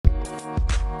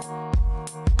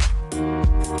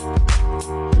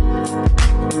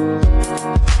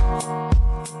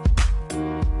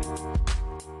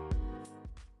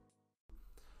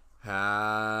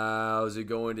it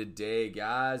going today,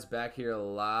 guys? Back here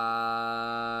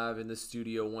live in the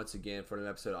studio once again for an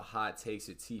episode of Hot Takes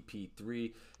at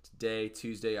TP3. Today,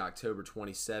 Tuesday, October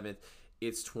 27th.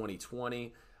 It's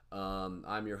 2020.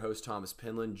 I'm your host, Thomas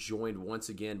Penland, joined once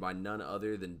again by none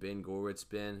other than Ben Gorwitz.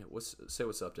 Ben, say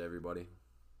what's up to everybody.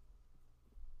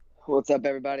 What's up,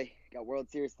 everybody? Got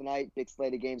World Series tonight. Big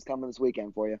slate of games coming this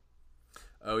weekend for you.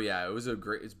 Oh, yeah. It's a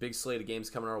big slate of games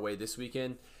coming our way this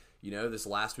weekend. You know, this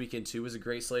last weekend, too, was a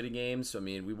great slate of games. I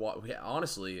mean,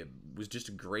 honestly, it was just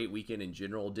a great weekend in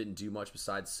general. Didn't do much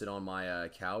besides sit on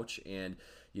my couch. And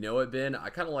you know what, Ben? I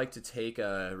kind of like to take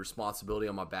responsibility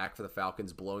on my back for the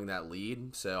Falcons blowing that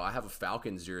lead. So I have a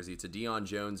Falcons jersey. It's a Deion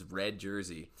Jones red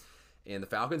jersey. And the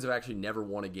Falcons have actually never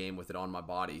won a game with it on my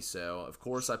body. So, of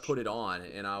course, I put it on.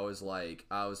 And I was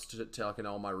talking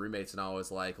to all my roommates, and I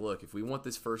was like, look, if we want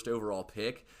this first overall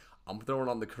pick, I'm throwing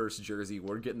on the cursed jersey.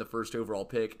 We're getting the first overall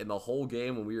pick. And the whole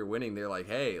game when we were winning, they're like,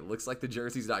 hey, it looks like the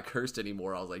jersey's not cursed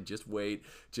anymore. I was like, just wait.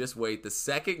 The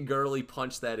second Gurley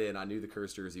punched that in, I knew the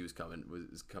cursed jersey was coming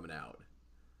out.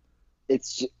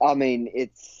 It's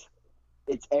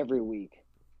every week.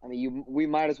 I mean, we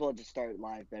might as well just start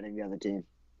live betting the other team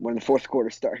when the fourth quarter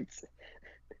starts.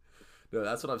 No,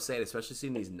 that's what I'm saying, especially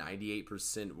seeing these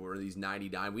 98% or these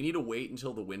 99. We need to wait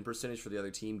until the win percentage for the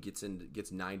other team gets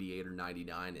 98 or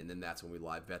 99, and then that's when we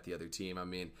live bet the other team. I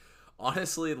mean,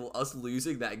 honestly, us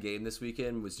losing that game this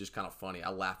weekend was just kind of funny. I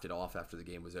laughed it off after the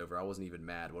game was over. I wasn't even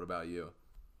mad. What about you?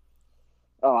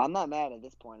 Oh, I'm not mad at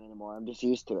this point anymore. I'm just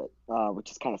used to it, which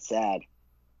is kind of sad.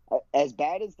 As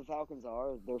bad as the Falcons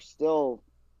are, they're still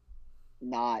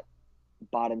not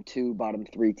bottom two, bottom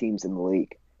three teams in the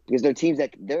league. Because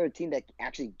they're a team that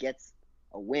actually gets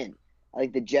a win. I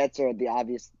think the Jets are the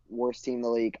obvious worst team in the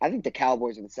league. I think the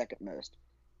Cowboys are the second most.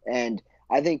 And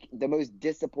I think the most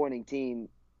disappointing team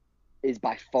is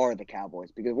by far the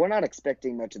Cowboys because we're not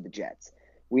expecting much of the Jets.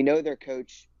 We know their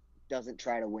coach doesn't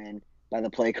try to win by the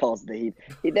play calls that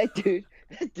that dude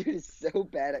is so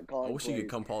bad at calling I wish plays. he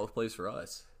could come call plays for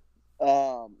us.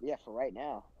 Yeah, for right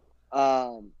now.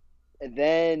 And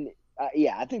then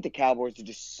I think the Cowboys are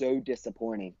just so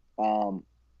disappointing.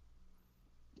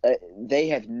 They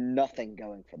have nothing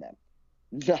going for them.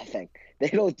 Nothing. They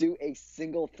don't do a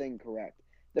single thing correct.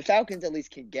 The Falcons at least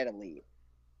can get a lead.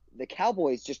 The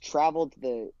Cowboys just traveled to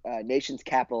the nation's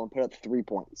capital and put up 3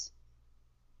 points.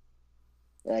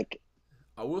 I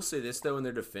will say this, though, in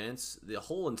their defense, the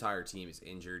whole entire team is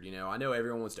injured. You know, I know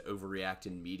everyone wants to overreact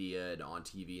in media and on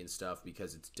TV and stuff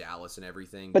because it's Dallas and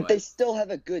everything. But they still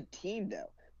have a good team, though.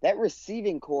 That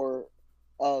receiving core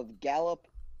of Gallup,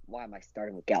 why am I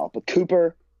starting with Gallup? But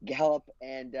Cooper, Gallup,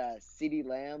 and CeeDee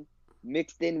Lamb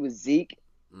mixed in with Zeke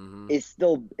is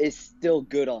still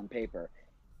good on paper.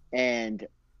 And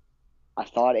I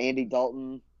thought Andy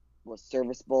Dalton was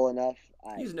serviceable enough.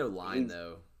 He's no line,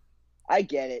 though. I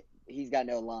get it. He's got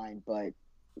no line, but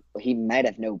he might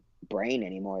have no brain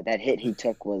anymore. That hit he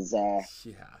took was yeah.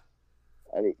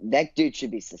 I mean, that dude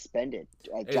should be suspended.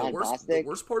 John Bostic. The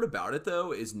worst part about it,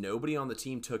 though, is nobody on the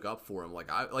team took up for him.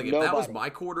 If that was my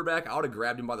quarterback, I would have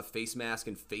grabbed him by the face mask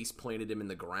and face planted him in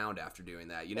the ground after doing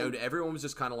that. You know, everyone was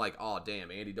just kind of like, "Oh, damn,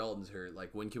 Andy Dalton's hurt. Like,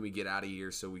 when can we get out of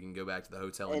here so we can go back to the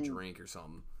hotel and drink or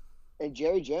something?" And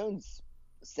Jerry Jones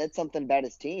said something about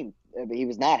his team. He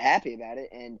was not happy about it,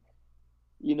 and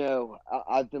you know,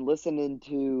 I've been listening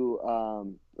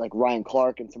to like Ryan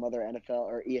Clark and some other NFL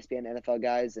or ESPN NFL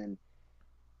guys, and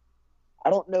I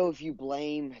don't know if you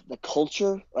blame the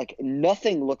culture. Like,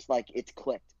 nothing looks like it's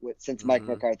clicked since Mike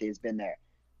McCarthy has been there.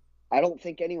 I don't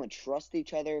think anyone trusts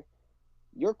each other.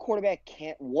 Your quarterback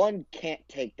can't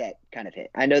take that kind of hit.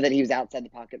 I know that he was outside the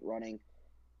pocket running.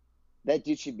 That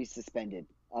dude should be suspended.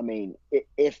 I mean,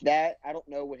 if that, I don't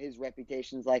know what his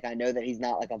reputation's like. I know that he's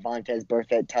not like a Vontaze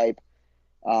Burfict type.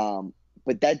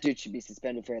 But that dude should be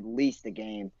suspended for at least a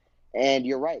game. And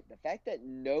you're right. The fact that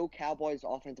no Cowboys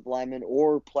offensive lineman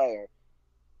or player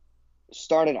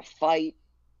started a fight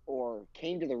or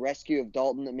came to the rescue of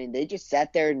Dalton. I mean, they just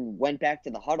sat there and went back to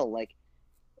the huddle. Like,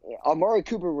 Amari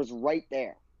Cooper was right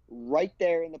there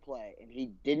in the play. And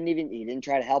he didn't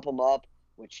try to help him up,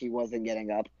 which he wasn't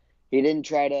getting up. He didn't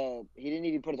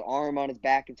even put his arm on his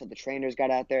back until the trainers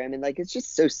got out there. I mean, like, it's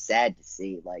just so sad to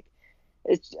see. Like,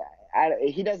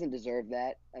 he doesn't deserve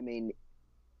that. I mean,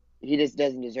 he just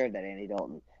doesn't deserve that, Andy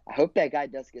Dalton. I hope that guy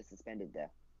does get suspended, though.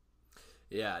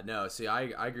 Yeah, no, see, I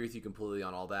agree with you completely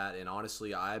on all that, and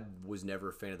honestly, I was never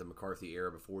a fan of the McCarthy era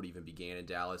before it even began in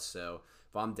Dallas, so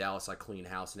if I'm Dallas, I clean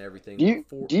house and everything. Do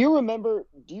you remember,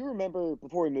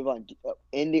 before we move on,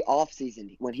 in the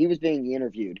offseason, when he was being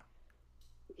interviewed,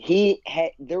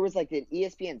 there was like an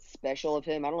ESPN special of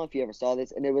him, I don't know if you ever saw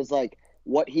this, and it was like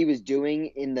what he was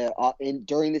doing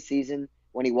during the season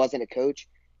when he wasn't a coach.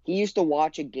 He used to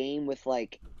watch a game with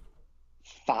like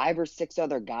 5 or 6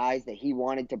 other guys that he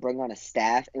wanted to bring on a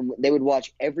staff, and they would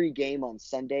watch every game on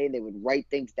Sunday. They would write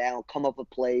things down, come up with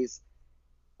plays,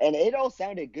 and it all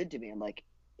sounded good to me. I'm like,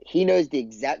 he knows the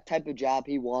exact type of job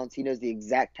he wants. He knows the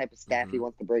exact type of staff he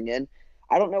wants to bring in.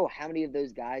 I don't know how many of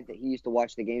those guys that he used to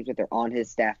watch the games with are on his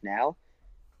staff now,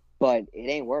 but it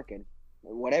ain't working.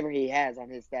 Whatever he has on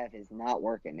his staff is not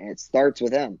working, and it starts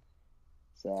with him.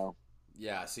 So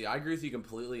Yeah, see, I agree with you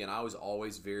completely, and I was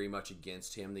always very much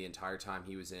against him the entire time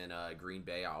he was in Green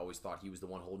Bay. I always thought he was the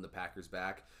one holding the Packers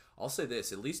back. I'll say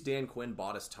this, at least Dan Quinn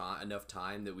bought us enough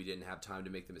time that we didn't have time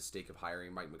to make the mistake of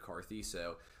hiring Mike McCarthy,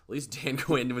 so at least Dan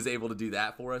Quinn was able to do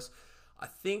that for us. I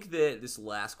think that this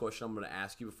last question I'm going to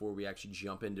ask you before we actually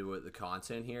jump into the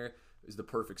content here is the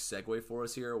perfect segue for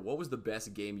us here. What was the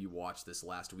best game you watched this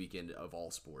last weekend of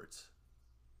all sports?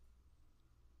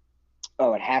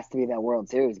 Oh, it has to be that World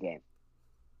Series game.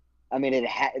 I mean,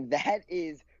 that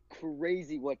is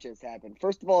crazy what just happened.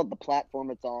 First of all, the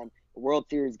platform it's on, the World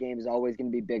Series game is always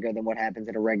going to be bigger than what happens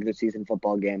in a regular season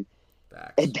football game.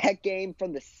 Facts. And that game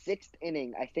from the 6th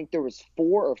inning, I think there was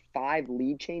 4 or 5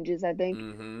 lead changes, I think.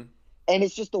 Mm-hmm. And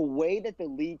it's just the way that the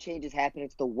lead changes happen.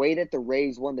 It's the way that the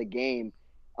Rays won the game.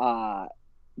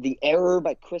 The error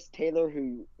by Chris Taylor,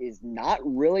 who is not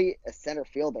really a center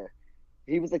fielder.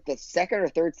 He was like the second or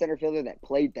third center fielder that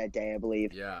played that day, I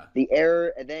believe. Yeah. The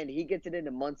error, and then he gets it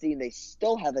into Muncy, and they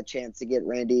still have a chance to get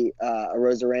Randy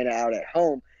Arozarena out at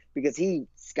home because he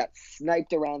got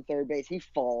sniped around third base. He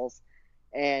falls,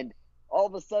 and all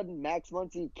of a sudden, Max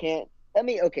Muncy can't. I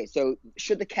mean, okay, so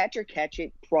should the catcher catch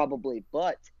it? Probably,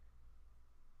 but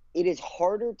it is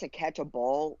harder to catch a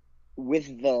ball with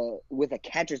a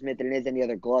catcher's mitt than it is any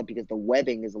other glove because the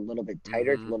webbing is a little bit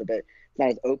tighter. It's it's not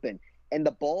as open. And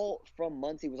the ball from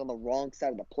Muncy was on the wrong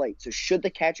side of the plate. So should the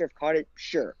catcher have caught it?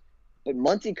 Sure. But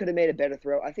Muncy could have made a better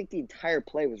throw. I think the entire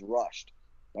play was rushed.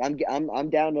 But I'm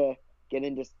down to get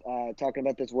into talking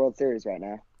about this World Series right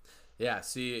now. Yeah,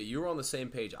 see, you were on the same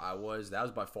page I was. That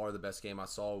was by far the best game I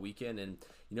saw all weekend. And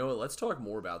you know what? Let's talk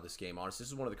more about this game. Honestly,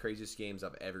 this is one of the craziest games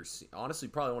I've ever seen. Honestly,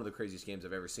 probably one of the craziest games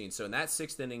I've ever seen. So in that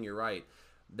 6th inning, you're right.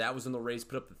 That was when the Rays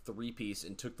put up the 3-piece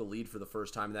and took the lead for the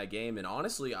first time in that game. And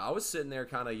honestly, I was sitting there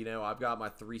kind of, I've got my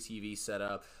 3 TVs set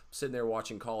up, sitting there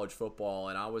watching college football,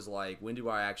 and I was like, when do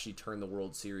I actually turn the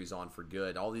World Series on for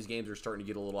good? All these games are starting to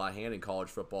get a little out of hand in college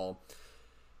football.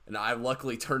 And I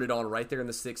luckily turned it on right there in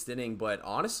the 6th inning. But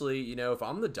honestly, if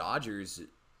I'm the Dodgers,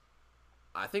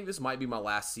 I think this might be my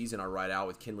last season I ride out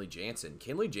with Kenley Jansen.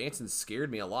 Kenley Jansen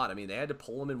scared me a lot. I mean, they had to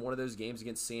pull him in one of those games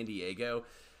against San Diego.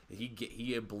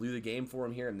 He blew the game for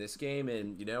him here in this game,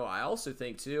 and I also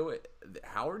think too,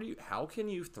 how can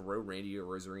you throw Randy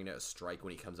Arozarena a strike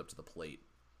when he comes up to the plate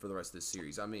for the rest of this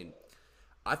series? I mean,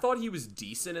 I thought he was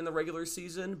decent in the regular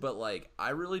season, but I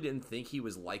really didn't think he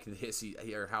was like this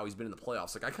or how he's been in the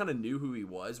playoffs. I kind of knew who he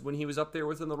was when he was up there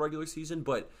within the regular season,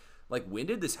 but when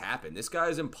did this happen? This guy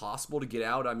is impossible to get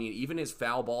out. I mean, even his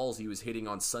foul balls he was hitting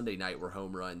on Sunday night were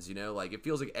home runs, it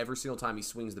feels like every single time he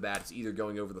swings the bat, it's either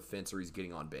going over the fence or he's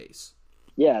getting on base.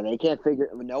 Yeah, they can't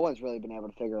no one's really been able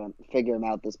to figure him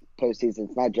out this postseason.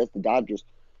 It's not just the Dodgers.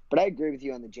 But I agree with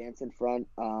you on the Jansen front.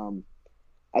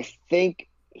 I think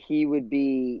he would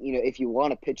be, if you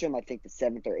want to pitch him, I think the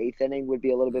 7th or 8th inning would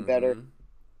be a little bit better.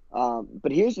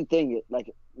 But here's the thing,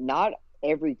 not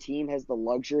every team has the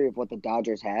luxury of what the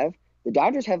Dodgers have. The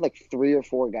Dodgers have 3 or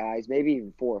 4 guys, maybe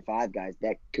even 4 or 5 guys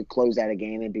that could close out a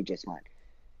game and be just fine.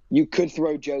 You could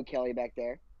throw Joe Kelly back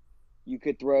there. You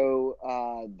could throw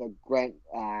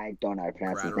I don't know how to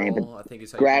pronounce his name, but I think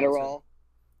it's Gratterall.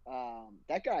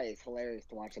 That guy is hilarious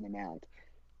to watch on the mound.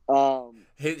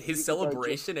 His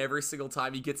celebration every single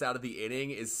time he gets out of the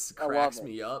inning cracks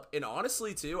me up. And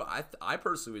honestly, too, I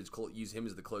personally would use him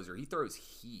as the closer. He throws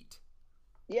heat.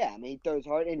 Yeah, I mean, he throws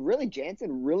hard. And really,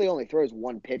 Jansen really only throws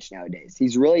one pitch nowadays. He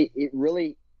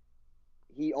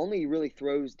only really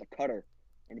throws the cutter.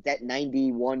 And it's at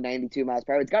 91, 92 miles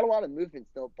per hour. It's got a lot of movement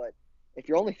still, but if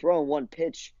you're only throwing one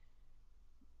pitch,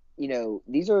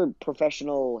 these are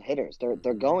professional hitters.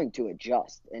 They're going to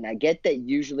adjust. And I get that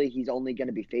usually he's only going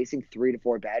to be facing 3 to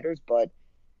 4 batters, but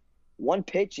one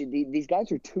pitch, these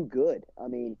guys are too good. I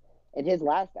mean, in his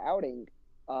last outing,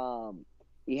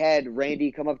 he had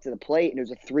Randy come up to the plate, and it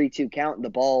was a 3-2 count, and the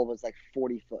ball was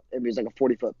 40 foot. It was a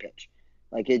 40-foot pitch.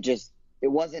 It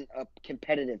wasn't a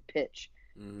competitive pitch.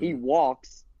 Mm-hmm. He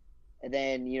walks, and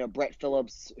then, Brett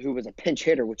Phillips, who was a pinch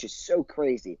hitter, which is so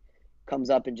crazy, comes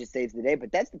up and just saves the day.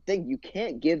 But that's the thing. You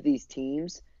can't give these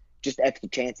teams just extra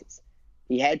chances.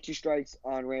 He had 2 strikes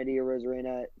on Randy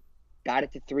Arozarena. got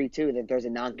it to 3-2, then throws a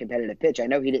non-competitive pitch. I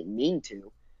know he didn't mean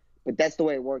to, but that's the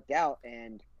way it worked out.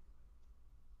 And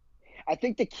I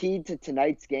think the key to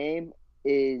tonight's game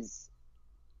is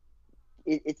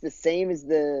it's the same as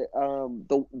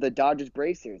the Dodgers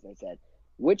Braves series. I said,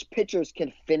 which pitchers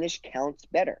can finish counts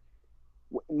better?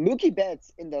 Mookie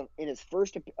Betts in his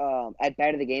first at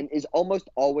bat of the game is almost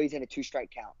always in a 2-strike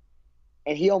count,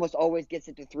 and he almost always gets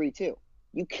it to 3-2.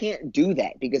 You can't do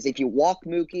that because if you walk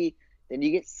Mookie, then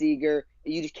you get Seager.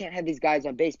 You just can't have these guys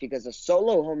on base because a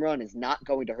solo home run is not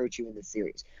going to hurt you in this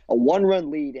series. A 1-run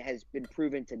lead has been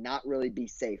proven to not really be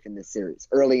safe in this series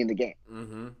early in the game.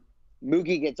 Mm-hmm.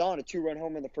 Mookie gets on a 2-run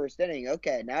home in the first inning.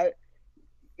 Okay, now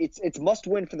it's must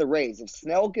win for the Rays. If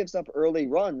Snell gives up early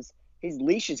runs, his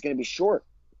leash is going to be short.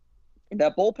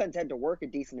 That bullpen's had to work a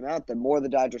decent amount. The more the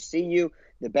Dodgers see you,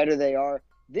 the better they are.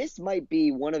 This might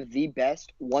be one of the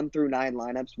best 1 through 9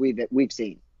 lineups we've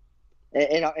seen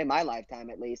in my lifetime,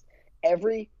 at least.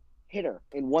 Every hitter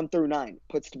in 1 through 9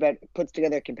 puts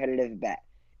together a competitive bat.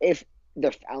 If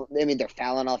they're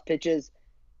fouling off pitches,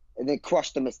 and they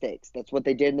crush the mistakes. That's what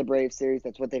they did in the Braves series.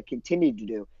 That's what they've continued to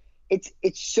do. It's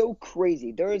so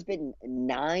crazy. There has been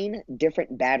 9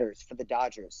 different batters for the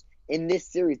Dodgers in this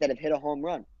series that have hit a home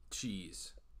run.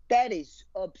 Jeez. That is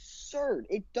absurd.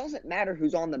 It doesn't matter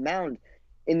who's on the mound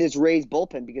in this Rays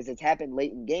bullpen because it's happened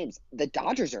late in games. The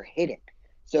Dodgers are hitting.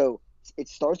 So it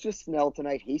starts with Snell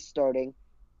tonight. He's starting.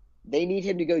 They need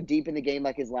him to go deep in the game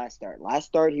like his last start. Last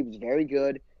start, he was very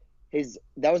good.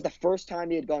 That was the first time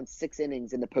he had gone 6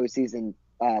 innings in the postseason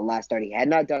last start. He had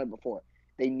not done it before.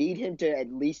 They need him to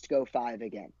at least go 5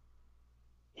 again.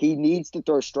 He needs to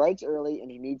throw strikes early,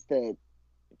 and he needs to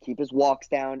keep his walks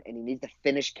down, and he needs to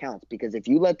finish counts because if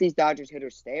you let these Dodgers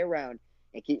hitters stay around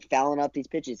and keep fouling up these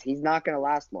pitches, he's not going to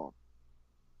last long.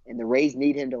 And the Rays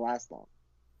need him to last long.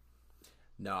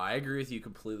 No, I agree with you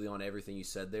completely on everything you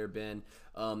said there, Ben.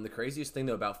 The craziest thing,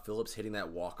 though, about Phillips hitting that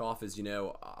walk-off is, when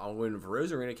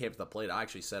Arozarena came to the plate, I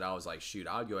actually said, I was like, shoot,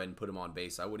 I'll go ahead and put him on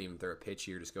base. I wouldn't even throw a pitch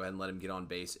here. Just go ahead and let him get on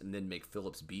base and then make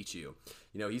Phillips beat you.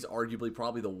 He's arguably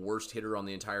probably the worst hitter on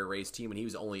the entire Rays team, and he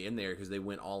was only in there because they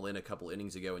went all in a couple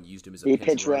innings ago and used him as a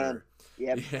pinch runner.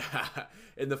 Yep. Yeah,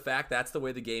 and the fact that's the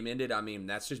way the game ended,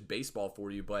 that's just baseball for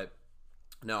you. But,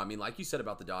 no, like you said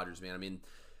about the Dodgers, man,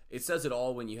 it says it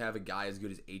all when you have a guy as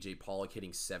good as A.J. Pollock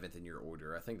hitting 7th in your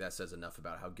order. I think that says enough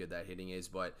about how good that hitting is.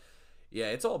 But, yeah,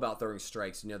 it's all about throwing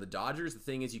strikes. The Dodgers, the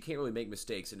thing is you can't really make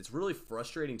mistakes. And it's really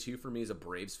frustrating, too, for me as a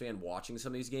Braves fan watching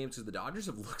some of these games because the Dodgers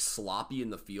have looked sloppy in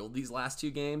the field these last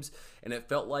 2 games. And it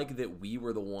felt like that we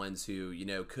were the ones who,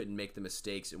 couldn't make the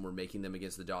mistakes and were making them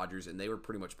against the Dodgers. And they were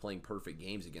pretty much playing perfect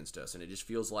games against us. And it just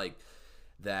feels like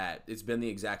that it's been the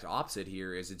exact opposite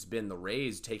here. Is it's been the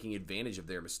Rays taking advantage of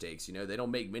their mistakes. They don't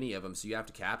make many of them, so you have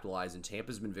to capitalize, and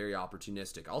Tampa's been very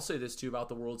opportunistic. I'll say this, too, about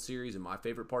the World Series, and my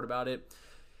favorite part about it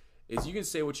is you can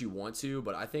say what you want to,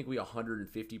 but I think we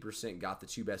 150% got the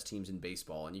 2 best teams in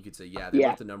baseball, and you could say, they're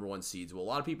both the number 1 seeds. Well, a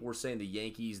lot of people were saying the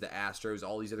Yankees, the Astros,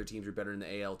 all these other teams are better in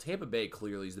the AL. Tampa Bay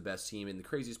clearly is the best team, and the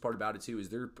craziest part about it, too,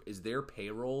 is their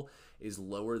payroll is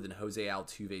lower than Jose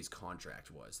Altuve's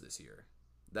contract was this year.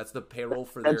 That's the payroll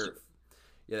for their.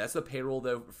 Yeah, that's the payroll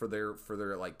though for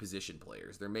their like position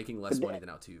players. They're making less money than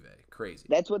Altuve. Crazy.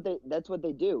 That's what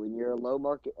they do. When you're a low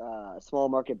market, small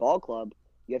market ball club,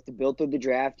 you have to build through the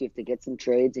draft. You have to get some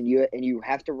trades, and you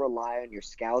have to rely on your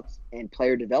scouts and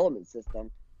player development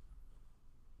system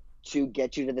to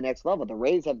get you to the next level. The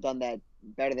Rays have done that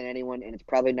better than anyone, and it's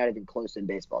probably not even close in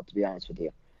baseball, to be honest with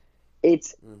you.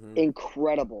 It's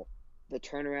incredible the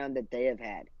turnaround that they have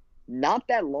had. Not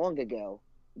that long ago,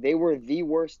 they were the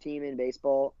worst team in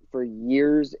baseball for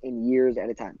years and years at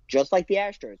a time, just like the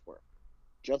Astros were.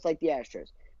 Just like the Astros.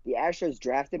 The Astros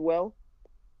drafted well,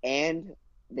 and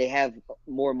they have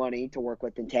more money to work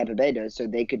with than Tampa Bay does, so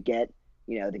they could get,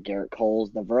 the Garrett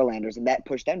Coles, the Verlanders, and that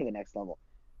pushed them to the next level.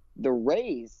 The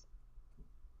Rays,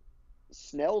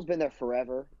 Snell's been there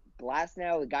forever.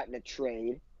 Glasnow had gotten a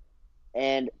trade,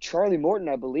 and Charlie Morton,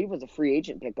 I believe, was a free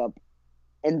agent pickup,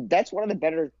 and that's one of the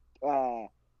better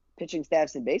pitching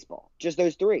staffs in baseball, just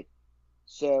those 3.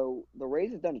 So the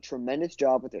Rays have done a tremendous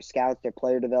job with their scouts, their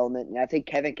player development, and I think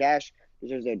Kevin Cash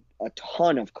deserves a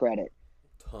ton of credit.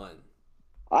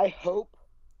 I hope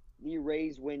the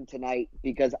Rays win tonight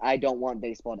because I don't want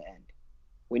baseball to end.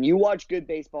 When you watch good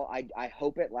baseball, I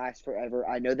hope it lasts forever.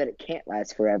 I know that it can't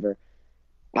last forever.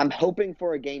 I'm hoping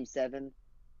for a Game 7,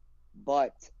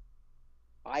 but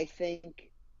I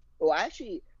think – well,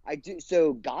 actually, I do –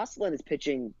 so Gosselin is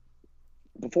pitching –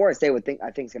 before I say what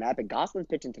I think is going to happen, Gosselin's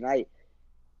pitching tonight,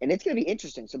 and it's going to be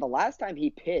interesting. So the last time he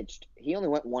pitched, he only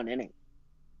went 1 inning.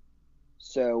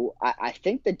 So I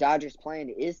think the Dodgers' plan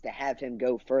is to have him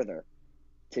go further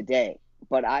today.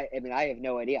 But I mean, I have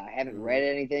no idea. I haven't Mm-hmm. read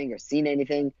anything or seen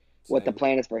anything what the Same.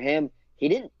 plan is for him. He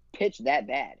didn't pitch that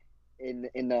bad in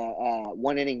the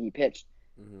one inning he pitched.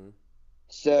 Mm-hmm.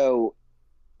 So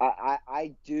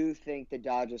I do think the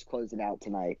Dodgers close it out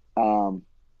tonight.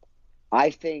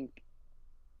 I think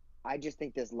I just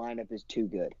think this lineup is too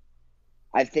good.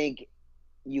 I think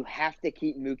you have to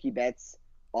keep Mookie Betts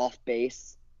off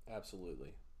base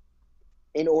Absolutely.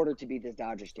 in order to beat this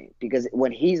Dodgers team because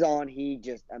when he's on, he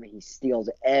steals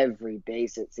every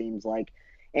base, it seems like.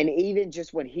 And even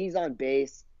just when he's on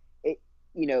base, it,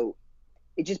 you know,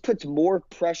 it just puts more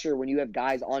pressure when you have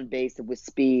guys on base with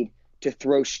speed to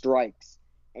throw strikes.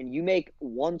 And you make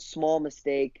one small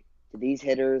mistake to these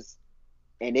hitters,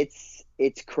 and it's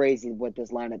crazy what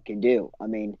this lineup can do.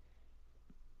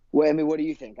 What do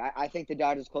you think? I think the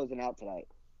Dodgers closing out tonight.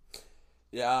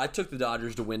 Yeah, I took the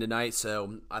Dodgers to win tonight,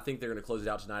 so I think they're going to close it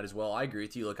out tonight as well. I agree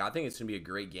with you. Look, I think it's going to be a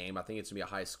great game. I think it's going to be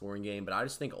a high-scoring game, but I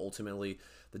just think ultimately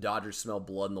the Dodgers smell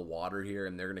blood in the water here,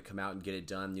 and they're going to come out and get it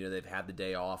done. You know, they've had the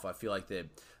day off. I feel like the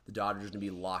Dodgers are going to be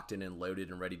locked in and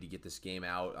loaded and ready to get this game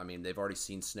out. I mean, they've already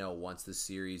seen Snell once this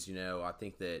series. You know, I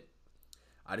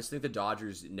just think the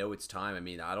Dodgers know it's time. I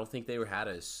mean, I don't think they had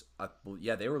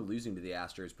yeah, they were losing to the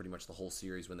Astros pretty much the whole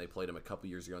series when they played them a couple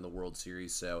years ago in the World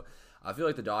Series. So I feel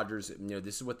like the Dodgers, you know,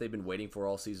 this is what they've been waiting for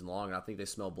all season long, and I think they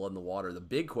smell blood in the water. The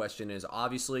big question is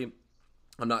obviously,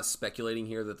 I'm not speculating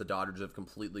here that the Dodgers have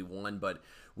completely won, but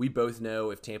we both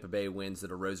know if Tampa Bay wins that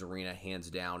Arozarena hands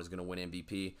down is going to win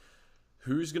MVP.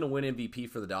 Who's going to win MVP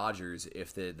for the Dodgers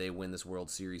if they win this World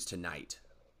Series tonight?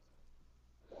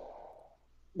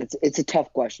 It's a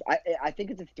tough question. I think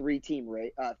it's a three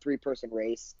person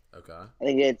race. Okay. I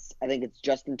think it's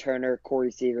Justin Turner,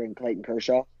 Corey Seager, and Clayton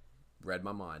Kershaw. Read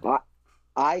my mind. I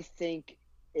I think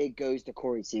it goes to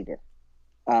Corey Seager.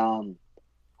 Um,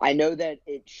 I know that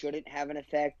it shouldn't have an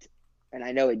effect, and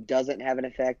I know it doesn't have an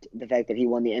effect. The fact that he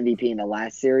won the MVP in the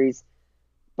last series,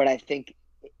 but I think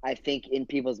in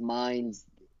people's minds,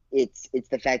 it's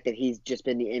the fact that he's just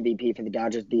been the MVP for the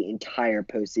Dodgers the entire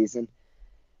postseason.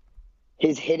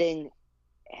 His hitting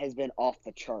has been off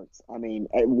the charts. I mean,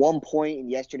 at one point in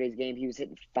yesterday's game, he was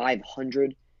hitting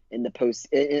 500 in the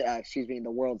in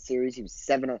the World Series. He was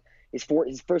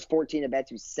his first 14 at bats.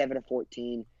 He was 7 of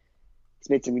 14. He's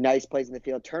made some nice plays in the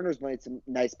field. Turner's made some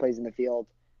nice plays in the field.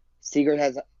 Seager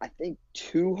has, I think,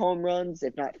 2 home runs,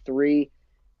 if not 3.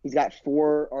 He's got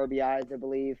 4 RBIs, I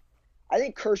believe. I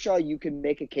think Kershaw, you can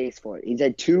make a case for it. He's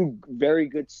had 2 very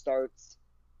good starts.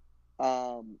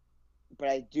 Um, but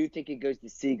I do think it goes to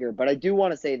Seager. But I do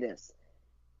want to say this: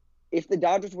 if the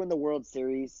Dodgers win the World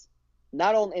Series,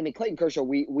 not only Clayton Kershaw,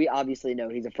 we obviously know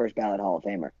he's a first ballot Hall of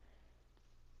Famer.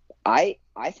 I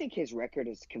think his record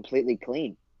is completely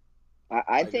clean. I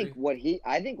I think agree.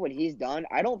 what he's done.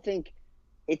 I don't think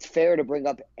it's fair to bring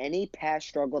up any past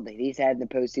struggle that he's had in the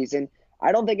postseason.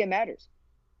 I don't think it matters.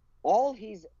 All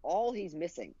he's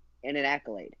missing in an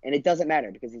accolade, and it doesn't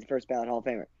matter because he's a first ballot Hall of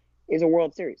Famer, is a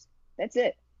World Series. That's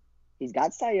it. He's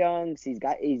got Cy Youngs. He's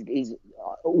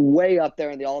way up there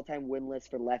in the all time win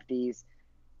list for lefties.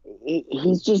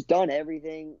 He's just done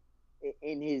everything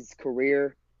in his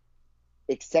career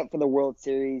except for the World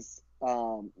Series.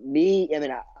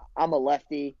 I'm a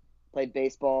lefty, played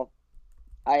baseball.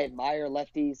 I admire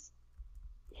lefties.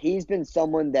 He's been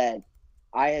someone that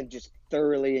I have just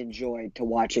thoroughly enjoyed to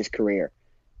watch his career.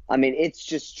 I mean, it's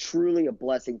just truly a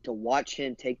blessing to watch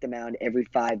him take the mound every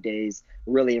 5 days,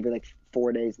 really every like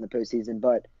 4 days in the postseason.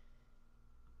 But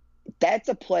that's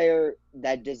a player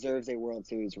that deserves a World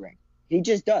Series ring. He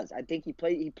just does. I think he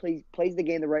plays the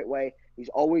game the right way. He's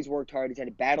always worked hard. He's had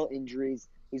to battle injuries.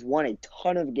 He's won a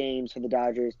ton of games for the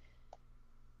Dodgers.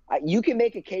 You can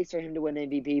make a case for him to win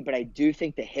MVP, but I do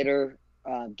think the hitter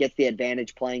gets the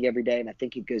advantage playing every day, and I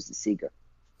think it goes to Seager.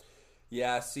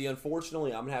 Yeah, see,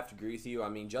 unfortunately, I'm gonna have to agree with you. I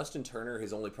mean, Justin Turner,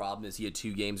 his only problem is he had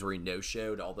 2 games where he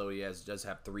no-showed, although does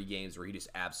have 3 games where he just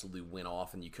absolutely went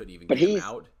off and you couldn't even But get him he's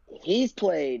out. he's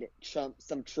played some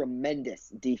tremendous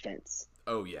defense.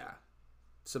 Oh yeah,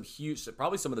 some huge,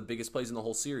 probably some of the biggest plays in the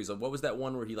whole series. Like, what was that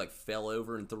one where he like fell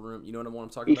over and threw him? You know what I'm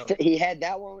talking about? He had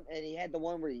that one, and he had the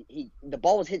one where the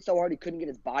ball was hit so hard he couldn't get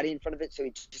his body in front of it, so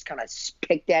he just kind of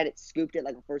picked at it, scooped it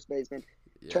like a first baseman,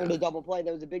 turned Yeah. a double play.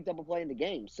 That was a big double play in the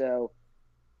game. So,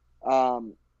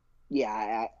 um,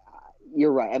 yeah,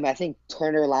 you're right. I mean, I think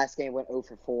Turner last game went 0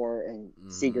 for 4, and Mm-hmm.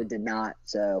 Seager did not.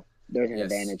 So there's an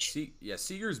Yes, advantage.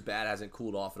 Seager's bat hasn't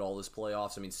cooled off at all this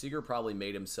playoffs. I mean, Seager probably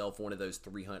made himself one of those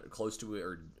 300, close to it,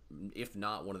 or if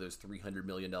not one of those $300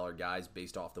 million guys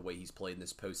based off the way he's played in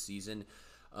this postseason.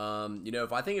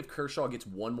 If Kershaw gets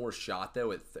one more shot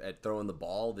though at throwing the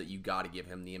ball, that you got to give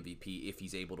him the MVP if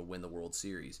he's able to win the World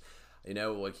Series. He's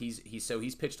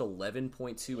pitched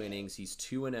 11.2 innings. He's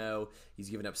 2-0. He's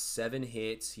given up 7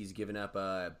 hits. He's given up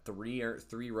three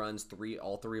runs.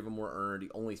 All three of them were earned.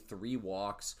 Only 3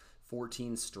 walks.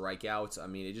 14 strikeouts. I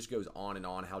mean, it just goes on and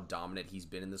on how dominant he's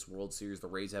been in this World Series. The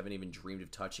Rays haven't even dreamed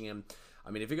of touching him.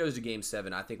 I mean, if it goes to Game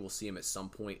 7, I think we'll see him at some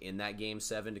point in that Game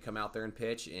 7 to come out there and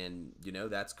pitch. And,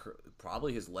 that's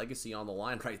probably his legacy on the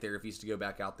line right there if he's to go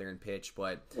back out there and pitch.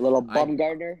 But a little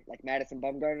Bumgarner, like Madison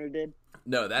Bumgarner did?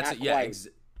 No, that's not quite.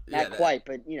 Not quite,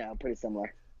 but, pretty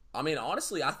similar. I mean,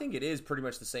 honestly, I think it is pretty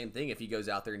much the same thing if he goes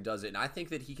out there and does it. And I think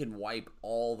that he can wipe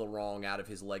all the wrong out of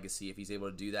his legacy if he's able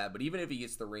to do that. But even if he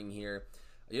gets the ring here,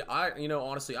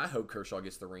 honestly, I hope Kershaw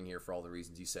gets the ring here for all the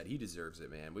reasons you said. He deserves it,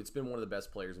 man. It's been one of the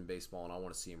best players in baseball, and I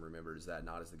want to see him remembered as that,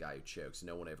 not as the guy who chokes.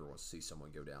 No one ever wants to see someone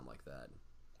go down like that.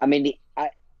 I mean, I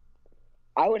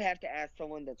would have to ask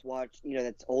someone that's watched,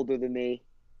 that's older than me.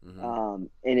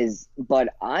 Mm-hmm.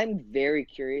 But I'm very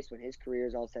curious when his career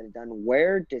is all said and done,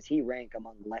 where does he rank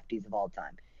among lefties of all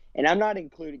time? And I'm not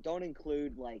don't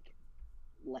include like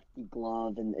lefty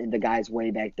glove and the guys way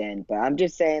back then, but I'm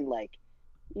just saying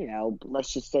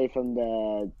let's just say from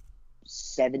the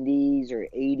 70s or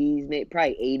 80s, maybe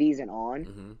probably 80s and on,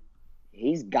 mm-hmm.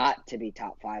 He's got to be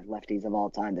top 5 lefties of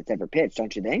all time that's ever pitched,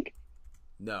 don't you think?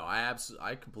 No,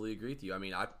 I completely agree with you. I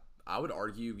mean, I would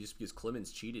argue just because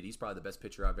Clemens cheated, he's probably the best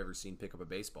pitcher I've ever seen pick up a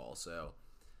baseball. So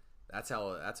that's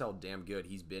how damn good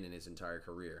he's been in his entire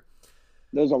career.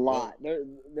 There's a lot.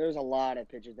 There's a lot of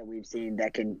pitchers that we've seen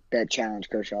that challenge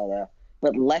Kershaw though.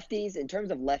 But lefties, in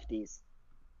terms of lefties,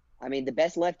 I mean the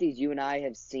best lefties you and I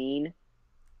have seen.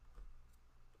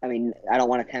 I mean, I don't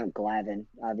want to count Glavine,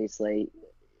 obviously,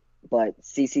 but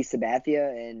CC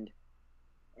Sabathia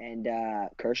and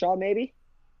Kershaw maybe.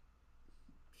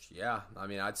 Yeah, I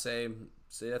mean, I'd say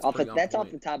that's off pretty on that's point.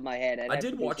 Off the top of my head. I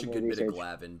did watch a good bit of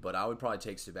Glavine, but I would probably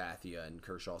take Sabathia and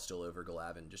Kershaw still over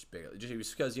Glavine, just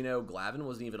because Glavine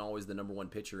wasn't even always the number 1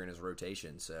 pitcher in his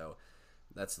rotation. So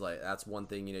that's one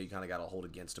thing you kind of got to hold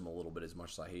against him a little bit, as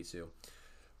much as I hate to.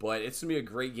 But it's gonna be a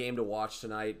great game to watch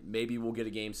tonight. Maybe we'll get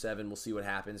a Game 7. We'll see what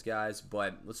happens, guys.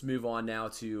 But let's move on now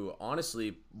to,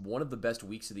 honestly, one of the best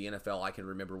weeks of the NFL I can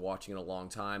remember watching in a long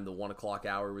time. The 1 o'clock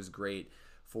hour was great.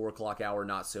 4 o'clock hour,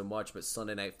 not so much, but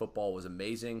Sunday Night Football was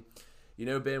amazing.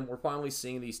 Ben, we're finally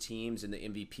seeing these teams and the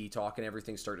MVP talk and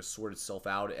everything start to sort itself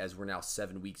out as we're now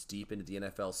 7 weeks deep into the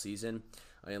NFL season.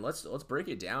 I mean, let's break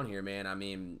it down here, man. I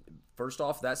mean, first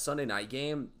off, that Sunday night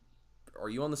game, are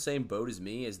you on the same boat as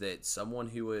me? Is that someone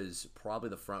who was probably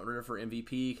the front runner for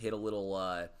MVP hit a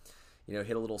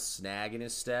little snag in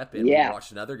his step, and we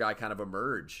watched another guy kind of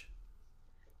emerge?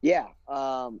 Yeah,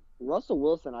 Russell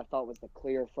Wilson, I thought was the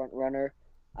clear front runner.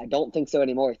 I don't think so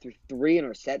anymore. He threw 3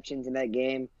 interceptions in that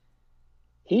game.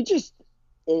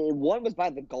 One was by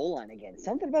the goal line again.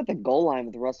 Something about the goal line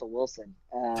with Russell Wilson.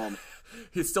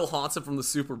 It still haunts him from the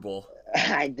Super Bowl.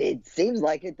 It seems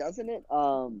like it, doesn't it?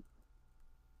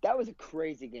 That was a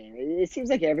crazy game. It seems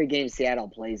like every game Seattle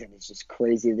plays in is just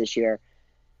crazy this year.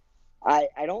 I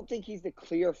don't think he's the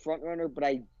clear front runner, but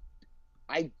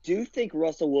I do think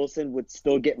Russell Wilson would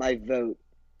still get my vote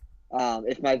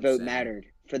if my vote mattered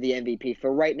for the MVP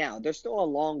for right now. There's still a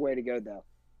long way to go, though.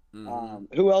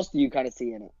 Mm-hmm. Who else do you kind of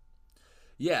see in it?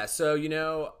 Yeah,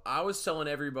 so, I was telling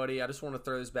everybody, I just want to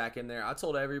throw this back in there. I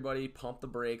told everybody, pump the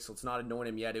brakes. Let's not anoint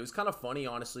him yet. It was kind of funny,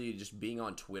 honestly, just being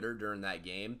on Twitter during that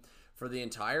game. For the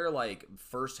entire,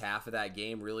 first half of that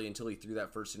game, really, until he threw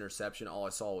that first interception, all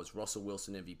I saw was Russell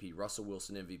Wilson MVP, Russell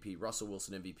Wilson MVP, Russell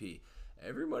Wilson MVP.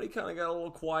 Everybody kind of got a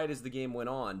little quiet as the game went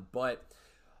on, but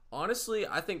honestly,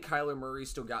 I think Kyler Murray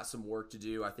still got some work to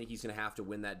do. I think he's going to have to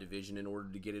win that division in order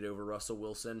to get it over Russell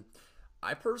Wilson.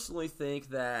 I personally think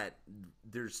that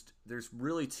there's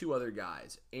really 2 other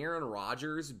guys. Aaron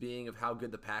Rodgers, being of how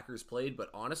good the Packers played, but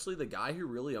honestly, the guy who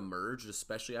really emerged,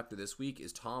 especially after this week,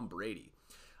 is Tom Brady.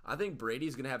 I think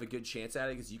Brady's going to have a good chance at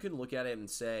it because you can look at it and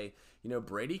say,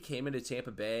 Brady came into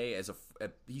Tampa Bay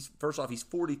he's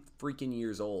 40 freaking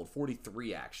years old,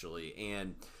 43 actually,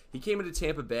 and he came into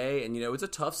Tampa Bay, and it's a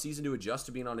tough season to adjust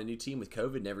to being on a new team with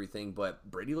COVID and everything, but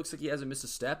Brady looks like he hasn't missed a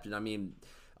step, and I mean,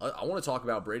 I want to talk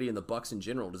about Brady and the Bucs in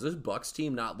general. Does this Bucs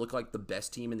team not look like the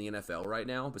best team in the NFL right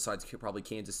now, besides probably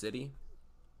Kansas City?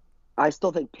 I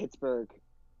still think Pittsburgh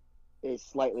is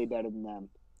slightly better than them.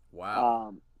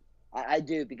 Wow. I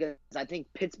do, because I think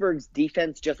Pittsburgh's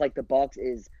defense, just like the Bucs,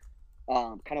 is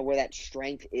kind of where that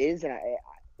strength is. And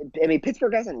I mean,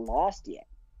 Pittsburgh hasn't lost yet.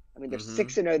 I mean, they're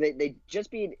 6-0. They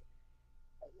just beat.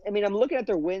 I mean, I'm looking at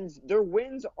their wins. Their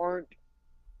wins aren't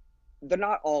they're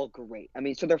not all great. I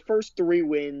mean, so their first 3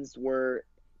 wins were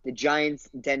the Giants,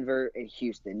 Denver, and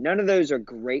Houston. None of those are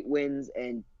great wins,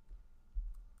 and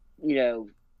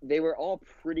they were all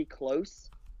pretty close.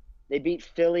 They beat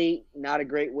Philly, not a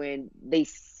great win. They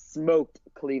smoked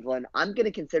Cleveland. I'm going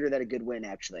to consider that a good win,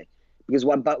 actually, because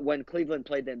when Cleveland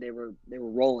played them, they were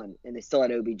rolling, and they still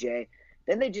had OBJ.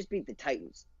 Then they just beat the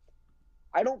Titans.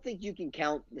 I don't think you can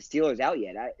count the Steelers out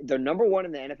yet. They're number 1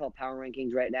 in the NFL power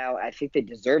rankings right now. I think they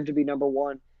deserve to be number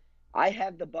 1. I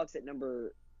have the Bucs at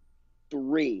number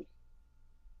 3,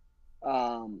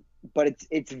 but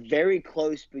it's very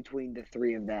close between the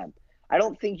 3 of them. I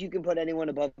don't think you can put anyone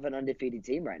above an undefeated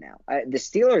team right now. The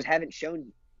Steelers haven't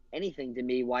shown anything to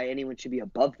me why anyone should be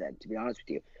above them, to be honest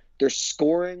with you. They're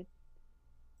scoring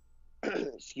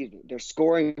excuse me, they're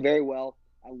scoring very well.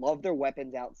 I love their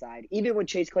weapons outside. Even when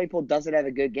Chase Claypool doesn't have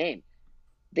a good game,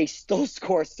 they still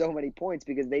score so many points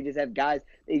because they just have guys.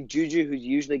 They have Juju, who's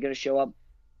usually going to show up.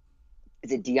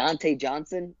 Is it Deontay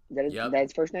Johnson? Is that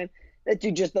his first name? That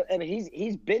dude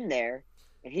he's been there,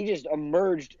 and he just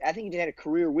emerged. I think he just had a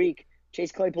career week.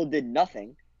 Chase Claypool did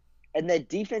nothing, and that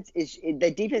defense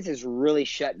has really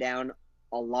shut down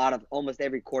almost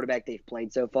every quarterback they've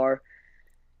played so far.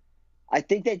 I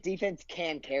think that defense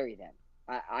can carry them.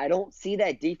 I don't see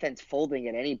that defense folding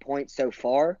at any point so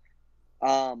far,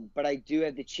 but I do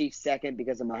have the Chiefs second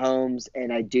because of Mahomes,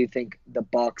 and I do think the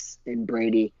Bucs and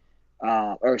Brady,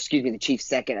 the Chiefs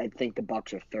second. I think the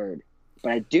Bucs are third,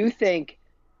 but I do think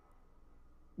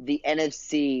the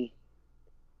NFC.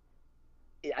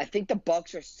 I think the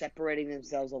Bucs are separating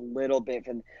themselves a little bit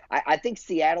from. I think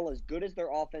Seattle, as good as their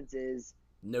offense is,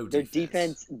 their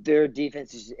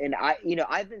defense is, and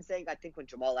I've been saying I think when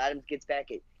Jamal Adams gets back,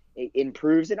 it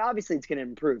improves, and obviously it's going to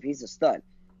improve. He's a stud.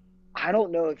 I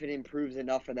don't know if it improves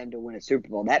enough for them to win a Super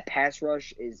Bowl. That pass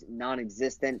rush is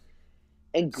non-existent.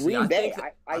 And Green Bay,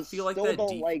 I feel like still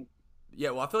don't like. Yeah,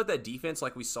 well, I feel like that defense,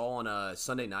 like we saw on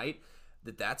Sunday night,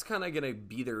 that's kind of going to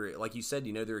be their, like you said,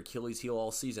 their Achilles heel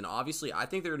all season. Obviously, I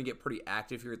think they're going to get pretty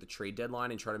active here at the trade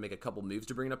deadline and try to make a couple moves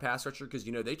to bring in a pass rusher because,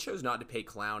 they chose not to pay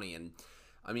Clowney. And,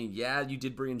 I mean, yeah, you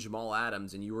did bring in Jamal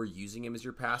Adams and you were using him as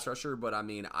your pass rusher, but, I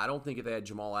mean, I don't think if they had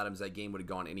Jamal Adams, that game would have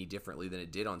gone any differently than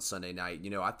it did on Sunday night.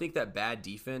 I think that bad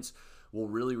defense will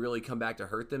really, really come back to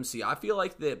hurt them. See, I feel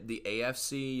like the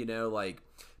AFC, like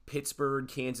Pittsburgh,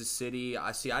 Kansas City,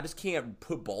 I just can't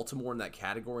put Baltimore in that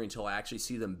category until I actually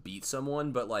see them beat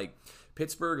someone. But like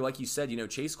Pittsburgh, like you said,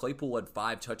 Chase Claypool had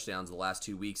 5 touchdowns the last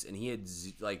 2 weeks, and he had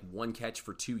like 1 catch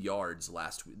for 2 yards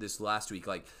this last week.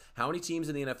 Like, how many teams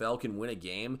in the NFL can win a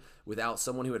game without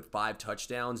someone who had 5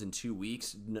 touchdowns in 2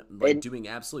 weeks, doing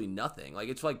absolutely nothing? Like,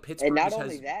 it's like Pittsburgh. And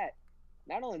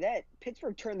not only that,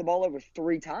 Pittsburgh turned the ball over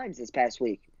 3 times this past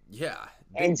week. Yeah,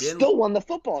 and still won the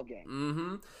football game.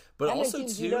 Mm-hmm. But how also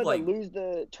many teams too, like, lose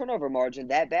the turnover margin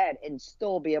that bad and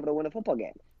still be able to win a football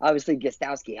game. Obviously,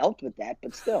 Gostowski helped with that,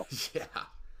 but still.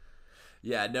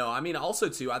 Yeah, no, I mean, also,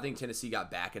 too, I think Tennessee got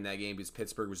back in that game because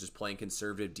Pittsburgh was just playing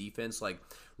conservative defense. Like,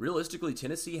 realistically,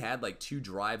 Tennessee had, like, 2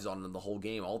 drives on them the whole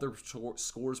game. All their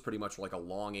scores pretty much were like a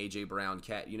long A.J. Brown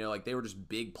cat. Like, they were just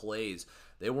big plays.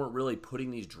 They weren't really putting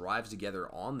these drives together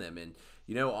on them. And,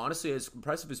 honestly, as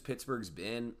impressive as Pittsburgh's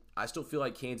been, I still feel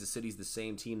like Kansas City's the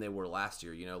same team they were last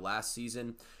year. Last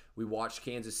season, we watched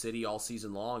Kansas City all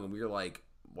season long, and we were like,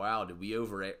 wow, did we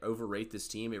overrate this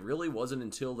team? It really wasn't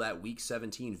until that Week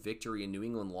 17 victory in New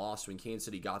England lost when Kansas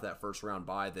City got that first round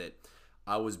bye that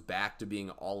I was back to being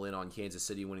all in on Kansas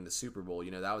City winning the Super Bowl.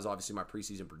 That was obviously my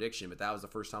preseason prediction, but that was the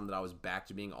first time that I was back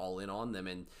to being all in on them.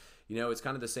 And, it's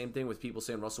kind of the same thing with people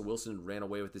saying Russell Wilson ran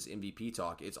away with this MVP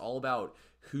talk. It's all about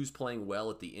who's playing well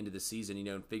at the end of the season,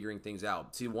 and figuring things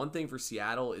out. See, one thing for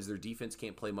Seattle is their defense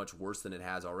can't play much worse than it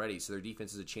has already, so their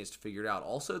defense has a chance to figure it out.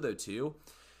 Also, though, too,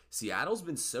 Seattle's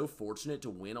been so fortunate to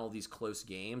win all these close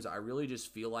games. I really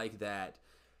just feel like that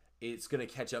it's going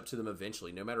to catch up to them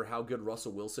eventually. No matter how good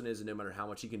Russell Wilson is and no matter how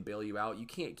much he can bail you out, you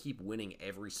can't keep winning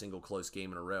every single close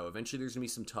game in a row. Eventually, there's going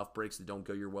to be some tough breaks that don't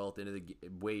go your well at the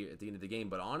end of the game.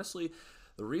 But honestly,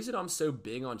 the reason I'm so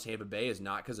big on Tampa Bay is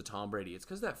not because of Tom Brady. It's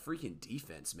because of that freaking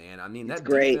defense, man. I mean, that's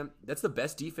great. That's the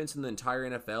best defense in the entire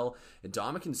NFL. And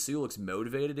Ndamukong Suh looks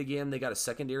motivated again. They got a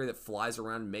secondary that flies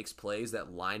around and makes plays.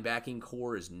 That linebacking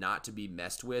core is not to be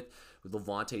messed with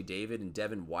Lavonte David and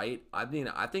Devin White. I mean,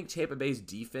 I think Tampa Bay's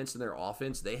defense and their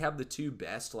offense, they have the 2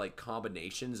 best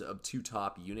combinations of 2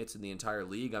 top units in the entire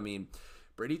league. I mean,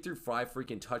 Brady threw 5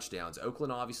 freaking touchdowns.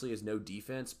 Oakland obviously has no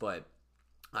defense, but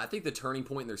I think the turning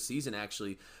point in their season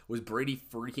actually was Brady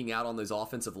freaking out on those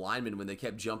offensive linemen when they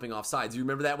kept jumping off sides. You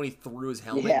remember that when he threw his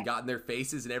helmet and got in their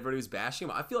faces and everybody was bashing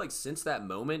him? I feel like since that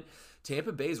moment,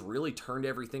 Tampa Bay's really turned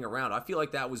everything around. I feel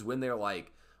like that was when they're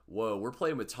like, whoa, we're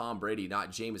playing with Tom Brady,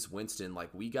 not Jameis Winston. Like,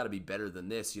 we got to be better than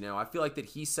this. I feel like that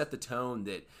he set the tone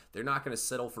that they're not going to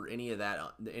settle for any of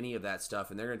that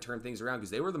stuff, and they're going to turn things around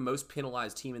because they were the most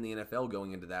penalized team in the NFL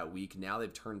going into that week. Now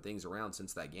they've turned things around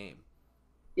since that game.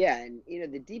 Yeah, and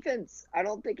the defense, I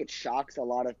don't think it shocks a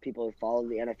lot of people who follow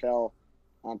the NFL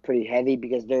pretty heavy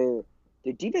because their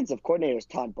defensive coordinator is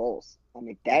Todd Bowles. I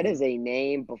mean, that is a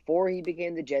name. Before he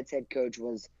became the Jets head coach,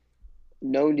 was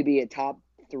known to be a top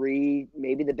 3,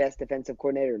 maybe the best defensive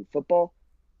coordinator in football.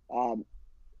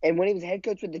 And when he was head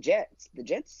coach with the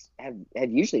Jets have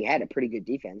usually had a pretty good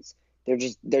defense.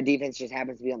 Their defense just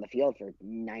happens to be on the field for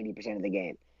 90% of the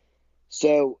game.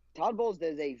 So Todd Bowles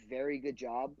does a very good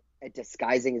job at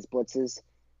disguising his blitzes.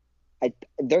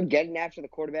 They're getting after the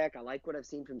quarterback. I like what I've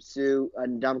seen from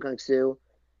Ndamukong Suh.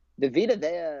 The Vita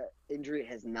Vea injury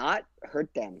has not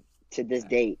hurt them to this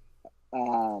date.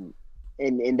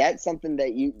 And that's something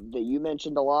that you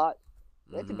mentioned a lot.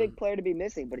 That's a big player to be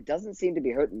missing, but it doesn't seem to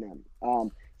be hurting them.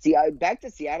 Back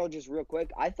to Seattle just real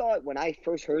quick. I thought when I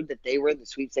first heard that they were in the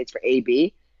sweepstakes for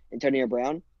AB, Antonio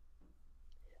Brown,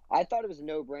 I thought it was a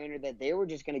no-brainer that they were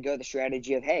just going to go the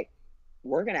strategy of, hey,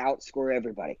 we're going to outscore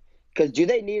everybody. Because do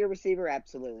they need a receiver?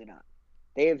 Absolutely not.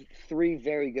 They have 3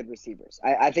 very good receivers.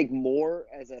 I think Moore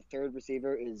as a third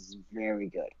receiver is very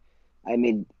good. I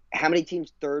mean, how many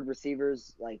teams' third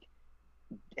receivers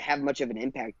have much of an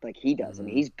impact like he does? I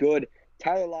mean, he's good.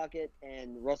 Tyler Lockett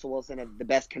and Russell Wilson have the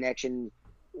best connection.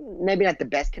 Maybe not the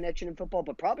best connection in football,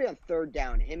 but probably on third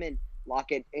down. Him and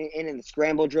Lockett in the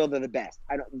scramble drill, they're the best.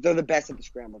 They're the best at the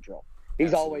scramble drill.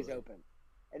 He's always open.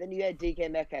 And then you had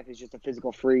DK Metcalf, who's just a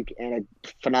physical freak and a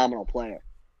phenomenal player.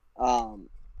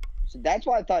 So that's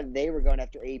why I thought they were going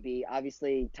after AB.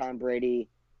 Obviously, Tom Brady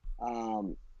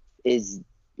is,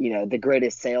 the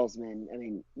greatest salesman. I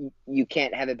mean, you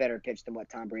can't have a better pitch than what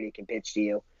Tom Brady can pitch to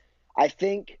you. I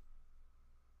think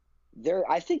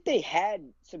they had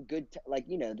some good,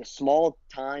 the small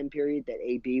time period that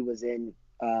AB was in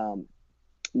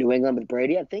New England with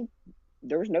Brady. I think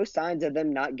there was no signs of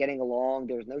them not getting along.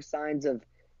 There was no signs of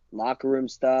locker room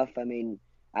stuff. I mean,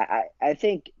 I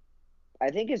think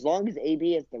as long as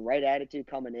AB has the right attitude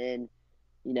coming in,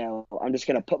 I'm just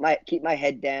gonna keep my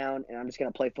head down and I'm just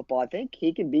gonna play football. I think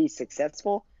he can be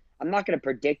successful. I'm not gonna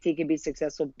predict he can be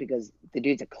successful because the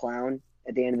dude's a clown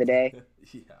at the end of the day.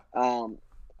 Yeah.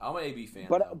 I'm an AB fan.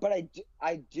 But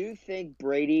I do think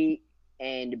Brady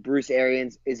and Bruce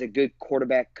Arians is a good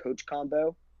quarterback coach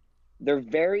combo. They're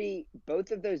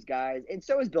both of those guys, and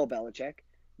so is Bill Belichick.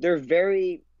 They're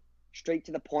very straight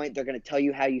to the point. They're going to tell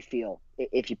you how you feel.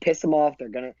 If you piss them off,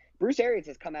 Bruce Arians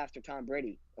has come after Tom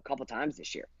Brady a couple times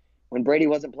this year. When Brady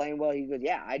wasn't playing well, he goes,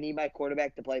 yeah, I need my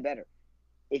quarterback to play better.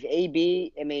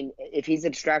 If he's a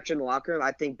distraction in the locker room,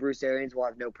 I think Bruce Arians will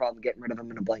have no problem getting rid of him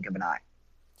in a blink of an eye.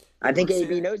 I think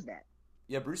AB knows that.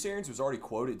 Yeah, Bruce Arians was already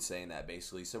quoted saying that,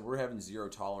 basically. So we're having zero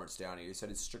tolerance down here. He said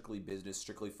it's strictly business,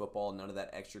 strictly football, none of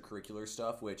that extracurricular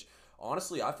stuff, which,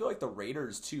 honestly, I feel like the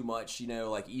Raiders too much,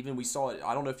 even we saw it.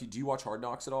 I don't know if you do watch Hard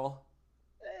Knocks at all.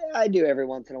 I do every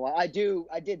once in a while. I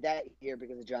did that year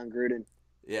because of John Gruden.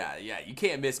 Yeah, you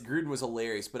can't miss. Gruden was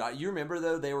hilarious. But you remember,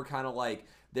 though, they were kind of like,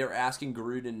 they were asking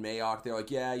Gruden and Mayock, they're like,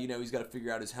 yeah, he's got to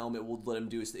figure out his helmet. We'll let him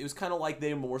do his. It was kind of like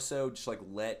they more so just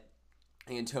let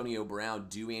Antonio Brown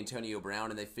do Antonio Brown,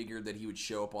 and they figured that he would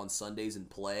show up on Sundays and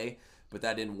play, but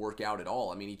that didn't work out at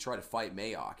all. I mean, he tried to fight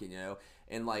Mayock,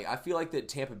 and I feel like that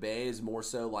Tampa Bay is more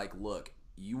so look,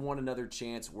 you want another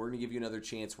chance, we're going to give you another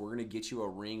chance, we're going to get you a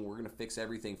ring, we're going to fix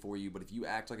everything for you, but if you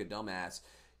act like a dumbass,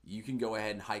 you can go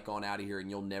ahead and hike on out of here and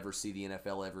you'll never see the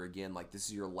NFL ever again. This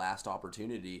is your last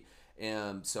opportunity.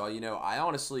 And so, I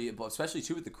honestly, especially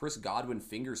too with the Chris Godwin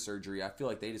finger surgery, I feel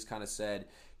like they just kind of said,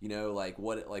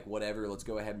 whatever, let's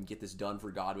go ahead and get this done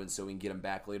for Godwin so we can get him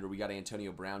back later. We got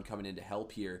Antonio Brown coming in to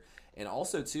help here. And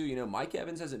also, too, Mike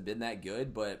Evans hasn't been that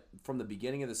good, but from the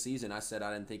beginning of the season, I said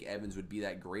I didn't think Evans would be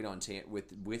that great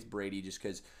with Brady just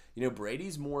because,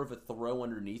 Brady's more of a throw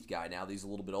underneath guy now that he's a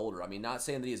little bit older. I mean, not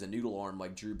saying that he has a noodle arm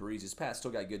like Drew Brees. His pass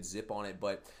still got good zip on it,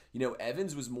 but,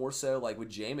 Evans was more so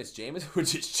with Jameis. Jameis would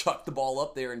just chuck the ball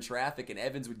up there in traffic, and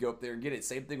Evans would go up there and get it.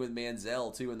 Same thing with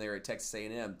Manziel, too, when they were at Texas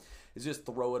A&M. It's just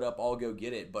throw it up, I'll go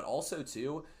get it. But also,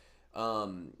 too,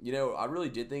 I really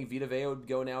did think Vita Vea would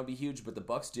go now would be huge, but the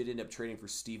Bucks did end up trading for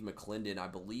Steve McClendon, I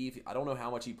believe. I don't know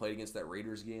how much he played against that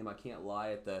Raiders game. I can't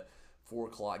lie, at the 4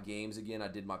 o'clock games again, I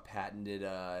did my patented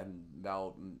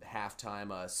about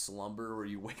halftime slumber where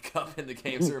you wake up and the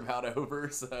games are about over,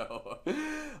 so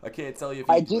I can't tell you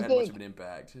if he had much of an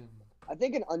impact. I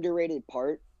think an underrated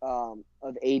part of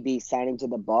AB signing to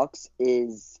the Bucks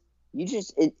is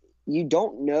you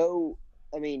don't know.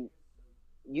 I mean,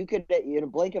 you could, in a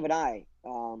blink of an eye,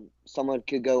 someone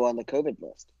could go on the COVID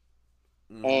list.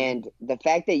 Mm-hmm. And the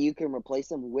fact that you can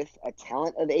replace him with a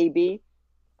talent of AB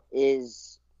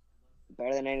is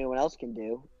better than anyone else can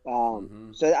do.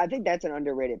 Mm-hmm. So I think that's an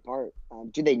underrated part.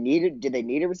 Do they need it? Did they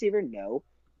need a receiver? No,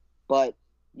 but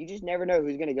you just never know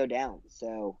who's going to go down.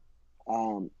 So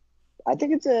um, I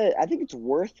think it's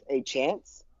worth a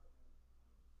chance,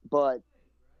 but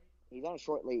he's on a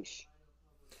short leash.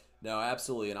 No,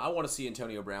 absolutely. And I want to see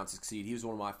Antonio Brown succeed. He was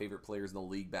one of my favorite players in the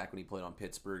league back when he played on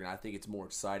Pittsburgh. And I think it's more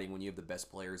exciting when you have the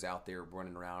best players out there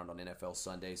running around on NFL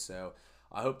Sunday. So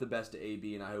I hope the best to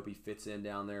AB, and I hope he fits in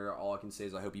down there. All I can say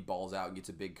is I hope he balls out and gets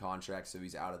a big contract so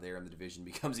he's out of there and the division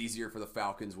becomes easier for the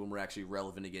Falcons when we're actually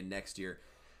relevant again next year.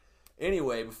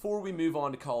 Anyway, before we move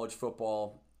on to college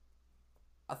football,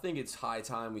 I think it's high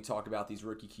time we talk about these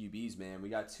rookie QBs, man. We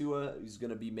got Tua, who's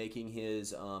going to be making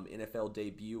his NFL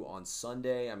debut on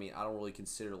Sunday. I mean, I don't really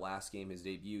consider last game his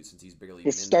debut since he's barely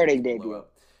His even in there. He starting was blow debut.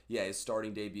 up. Yeah, his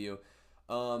starting debut.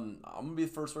 I'm going to be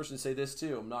the first person to say this,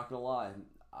 too. I'm not going to lie.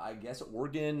 I guess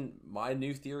Oregon, my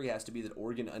new theory has to be that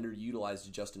Oregon underutilized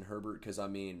Justin Herbert because, I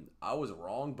mean, I was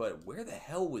wrong, but where the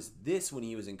hell was this when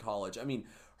he was in college? I mean,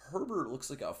 Herbert looks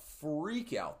like a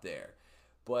freak out there.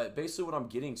 But basically, what I'm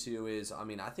getting to is, I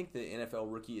mean, I think the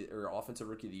NFL rookie or offensive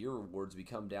rookie of the year awards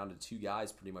become down to two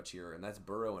guys pretty much here, and that's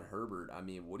Burrow and Herbert. I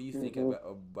mean, what do you think Hmm.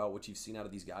 about what you've seen out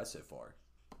of these guys so far?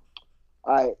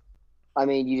 I I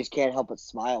mean, you just can't help but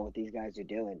smile what these guys are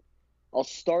doing. I'll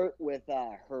start with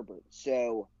Herbert.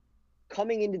 So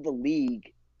coming into the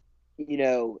league,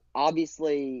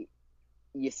 obviously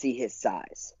you see his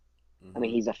size. I mean,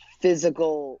 Mm-hmm. he's a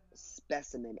physical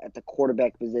specimen at the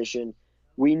quarterback position.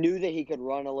 We knew that he could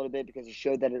run a little bit because he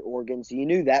showed that at Oregon, so you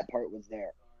knew that part was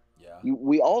there. Yeah.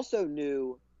 We also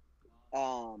knew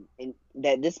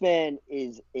that this man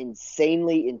is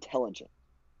insanely intelligent.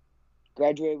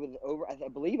 Graduated with I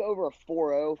believe over a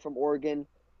 4.0 from Oregon,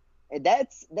 and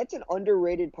that's an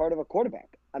underrated part of a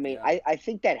quarterback. I mean, Yeah. I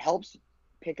think that helps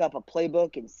pick up a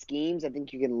playbook and schemes. I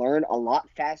think you can learn a lot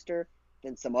faster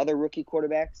than some other rookie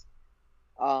quarterbacks.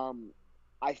 Um,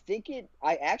 I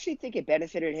actually think it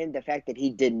benefited him the fact that he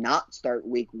did not start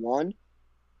week one.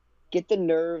 Get the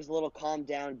nerves a little calmed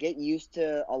down. Get used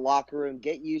to a locker room.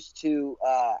 Get used to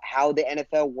how the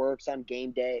NFL works on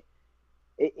game day.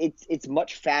 It's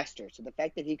much faster. So the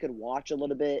fact that he could watch a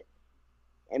little bit,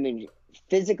 I mean,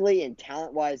 physically and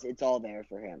talent wise, it's all there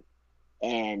for him.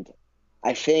 And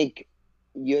I think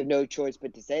you have no choice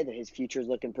but to say that his future is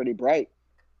looking pretty bright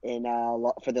in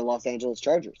for the Los Angeles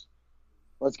Chargers.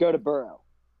 Let's go to Burrow.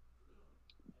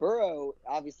 Burrow,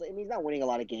 obviously, I mean, he's not winning a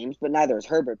lot of games, but neither is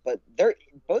Herbert. But they're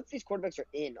both these quarterbacks are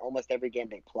in almost every game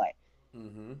they play.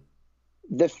 Mm-hmm.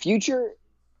 The future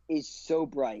is so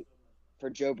bright for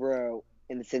Joe Burrow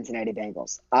in the Cincinnati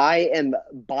Bengals. I am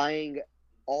buying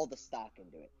all the stock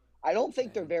into it. I don't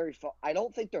think they're Same. very far. I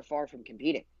don't think they're far from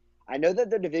competing. I know that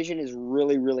their division is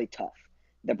really, really tough.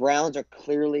 The Browns are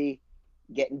clearly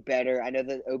getting better. I know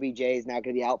that OBJ is not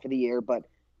going to be out for the year, but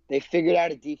they figured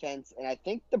out a defense, and I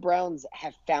think the Browns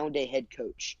have found a head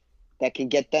coach that can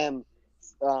get them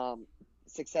um,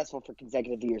 successful for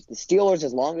consecutive years. The Steelers,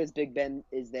 as long as Big Ben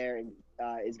is there and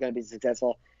is going to be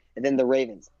successful, and then the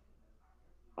Ravens.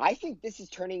 I think this is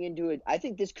turning into a. I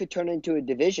think this could turn into a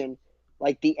division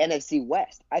like the NFC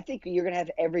West. I think you're going to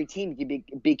have every team to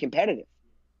be competitive.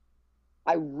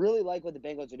 I really like what the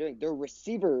Bengals are doing. Their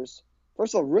receivers,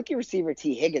 first of all, rookie receiver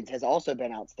T Higgins has also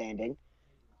been outstanding.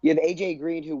 You have AJ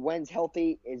Green, who when's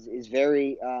healthy is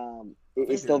very I think is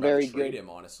they're still about to very trade good. him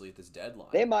honestly at this They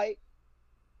deadline. might,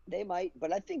 they might,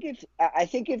 but I think if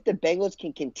the Bengals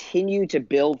can continue to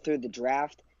build through the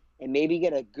draft and maybe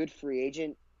get a good free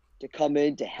agent to come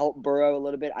in to help Burrow a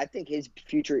little bit, I think his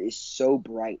future is so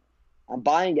bright. I'm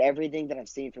buying everything that I've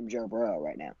seen from Joe Burrow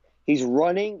right now. He's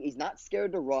running. He's not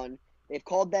scared to run. They've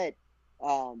called that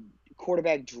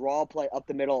quarterback draw play up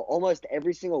the middle almost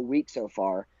every single week so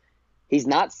far. He's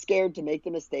not scared to make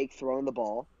the mistake throwing the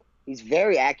ball. He's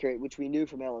very accurate, which we knew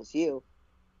from LSU.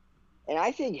 And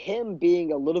I think him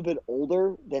being a little bit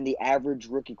older than the average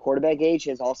rookie quarterback age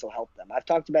has also helped them. I've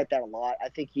talked about that a lot. I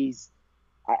think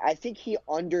he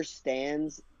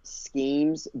understands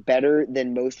schemes better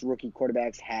than most rookie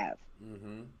quarterbacks have.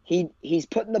 Mm-hmm. He's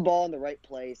putting the ball in the right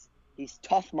place. He's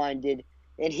tough minded,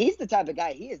 and he's the type of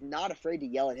guy. He is not afraid to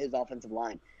yell at his offensive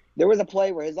line. There was a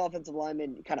play where his offensive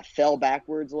lineman kind of fell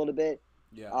backwards a little bit,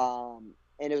 Yeah.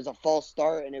 and it was a false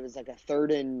start, and it was like a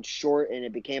third and short, and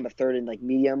it became a third and like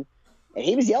medium, and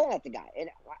he was yelling at the guy. And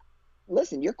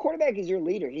listen, your quarterback is your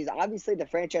leader. He's obviously the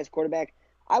franchise quarterback.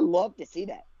 I love to see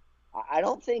that. I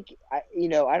don't think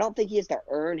I don't think he has to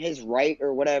earn his right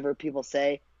or whatever people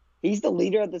say. He's the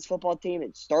leader of this football team.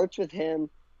 It starts with him.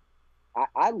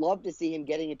 I love to see him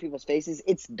getting in people's faces.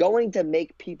 It's going to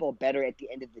make people better at the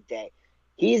end of the day.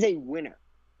 He is a winner.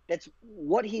 That's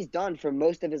what he's done for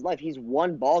most of his life. He's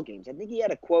won ball games. I think he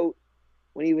had a quote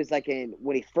when he was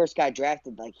when he first got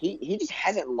drafted. Like he just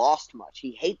hasn't lost much.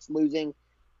 He hates losing,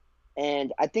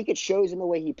 and I think it shows in the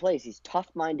way he plays. He's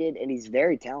tough-minded and he's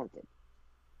very talented.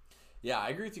 Yeah, I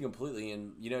agree with you completely.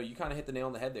 And, you kind of hit the nail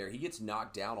on the head there. He gets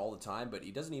knocked down all the time, but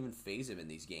he doesn't even phase him in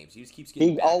these games. He just keeps getting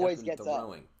He back up always and gets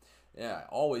throwing. up. Yeah,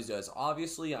 always does.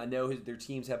 Obviously, I know their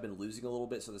teams have been losing a little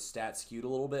bit, so the stats skewed a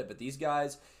little bit. But these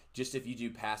guys, just if you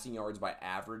do passing yards by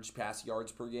average pass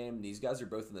yards per game, these guys are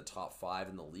both in the top 5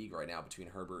 in the league right now between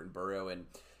Herbert and Burrow. And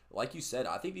like you said,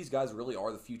 I think these guys really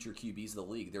are the future QBs of the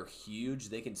league. They're huge.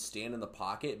 They can stand in the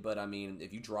pocket, but I mean,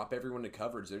 if you drop everyone to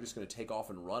coverage, they're just going to take off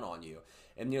and run on you.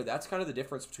 And that's kind of the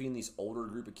difference between these older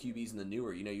group of QBs and the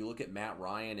newer. You look at Matt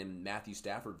Ryan and Matthew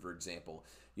Stafford, for example.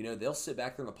 They'll sit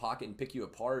back there in the pocket and pick you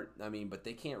apart. I mean, but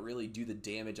they can't really do the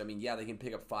damage. I mean, yeah, they can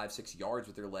pick up 5-6 yards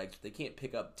with their legs, but they can't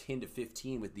pick up 10 to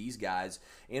 15 with these guys.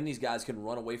 And these guys can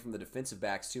run away from the defensive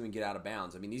backs too and get out of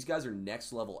bounds. I mean, these guys are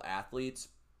next level athletes.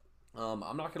 I'm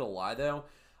not going to lie, though.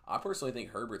 I personally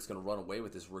think Herbert's going to run away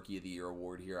with this Rookie of the Year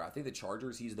award here. I think the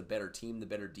Chargers, he's the better team, the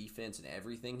better defense, and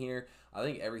everything here. I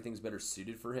think everything's better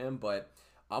suited for him, but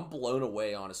I'm blown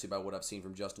away, honestly, by what I've seen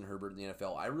from Justin Herbert in the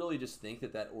NFL. I really just think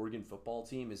that Oregon football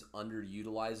team is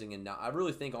underutilizing, and I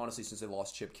really think, honestly, since they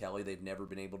lost Chip Kelly, they've never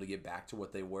been able to get back to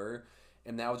what they were.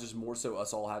 And that was just more so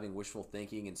us all having wishful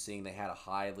thinking and seeing they had a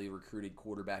highly recruited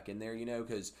quarterback in there,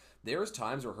 because there was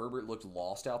times where Herbert looked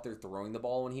lost out there throwing the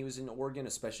ball when he was in Oregon,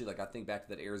 especially I think back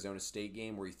to that Arizona State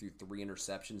game where he threw 3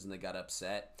 interceptions and they got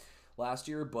upset last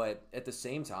year. But at the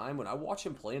same time, when I watch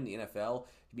him play in the NFL,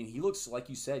 I mean, he looks, like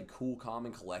you said, cool, calm,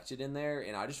 and collected in there,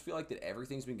 and I just feel like that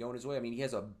everything's been going his way. I mean, he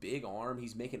has a big arm.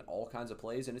 He's making all kinds of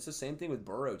plays, and it's the same thing with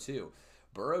Burrow, too.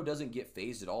 Burrow doesn't get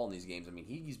phased at all in these games. I mean,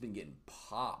 he's been getting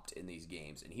popped in these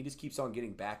games, and he just keeps on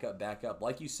getting back up, back up.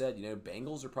 Like you said,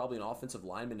 Bengals are probably an offensive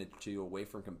lineman or two away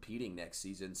from competing next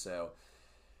season. So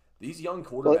these young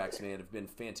quarterbacks, man, have been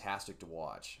fantastic to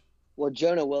watch. Well,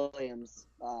 Jonah Williams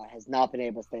has not been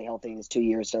able to stay healthy in his 2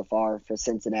 years so far for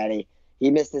Cincinnati.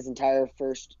 He missed his entire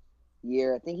first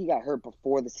year. I think he got hurt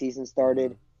before the season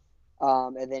started,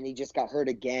 and then he just got hurt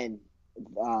again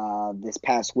this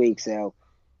past week. So,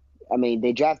 I mean,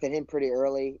 they drafted him pretty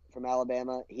early from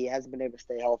Alabama. He hasn't been able to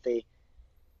stay healthy.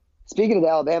 Speaking of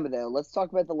Alabama, though, let's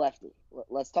talk about the lefty.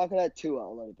 Let's talk about Tua a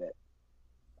little bit.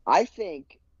 I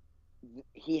think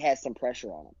he has some pressure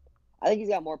on him. I think he's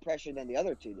got more pressure than the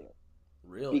other two do.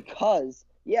 Really? Because,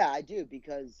 yeah, I do.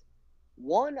 Because,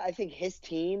 one, I think his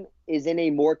team is in a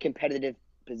more competitive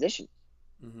position.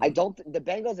 The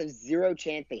Bengals have zero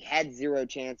chance. They had zero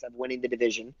chance of winning the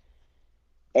division.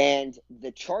 And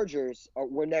the Chargers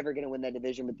were never going to win that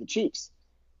division with the Chiefs.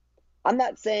 I'm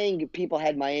not saying people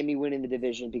had Miami winning the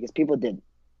division because people didn't.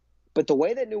 But the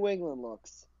way that New England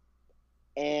looks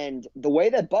and the way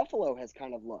that Buffalo has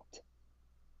kind of looked,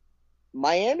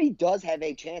 Miami does have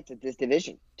a chance at this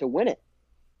division to win it.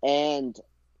 And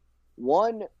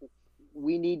one,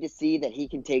 we need to see that he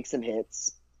can take some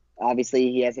hits.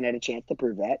 Obviously, he hasn't had a chance to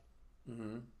prove that.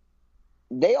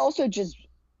 They also just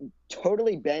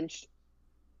totally benched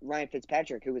Ryan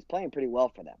Fitzpatrick, who was playing pretty well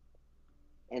for them.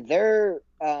 And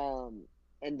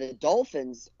and the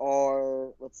Dolphins are,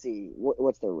 let's see,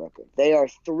 what's their record? They are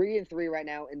 3-3 right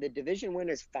now, and the division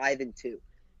winner is 5-2.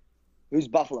 Who's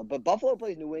Buffalo? But Buffalo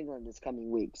plays New England this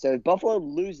coming week. So if Buffalo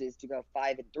loses to go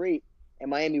 5-3 and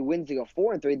Miami wins to go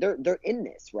 4-3, they're in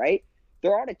this, right?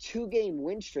 They're on a 2-game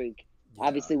win streak,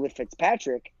 obviously with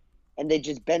Fitzpatrick, and they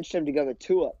just benched him to go to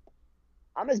Tua.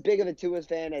 I'm as big of a Tua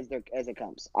fan as it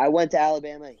comes. I went to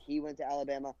Alabama. He went to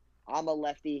Alabama. I'm a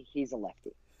lefty. He's a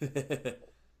lefty.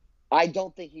 I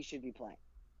don't think he should be playing.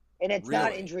 And it's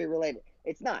not injury related.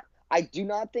 It's not. I do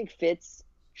not think Fitz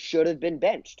should have been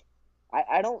benched.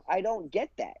 I don't get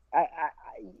that.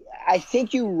 I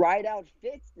think you ride out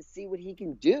Fitz to see what he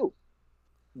can do.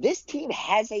 This team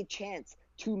has a chance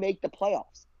to make the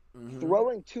playoffs.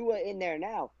 Throwing Tua in there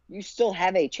now, you still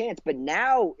have a chance, but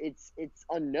now it's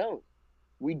unknown.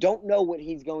 We don't know what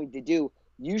he's going to do.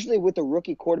 Usually with a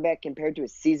rookie quarterback compared to a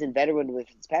seasoned veteran with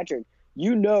Fitzpatrick,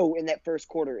 you know in that first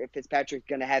quarter if Fitzpatrick's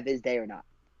going to have his day or not.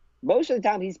 Most of the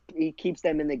time, he keeps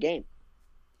them in the game.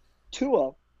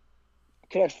 Tua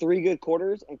could have 3 good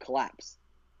quarters and collapse.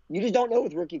 You just don't know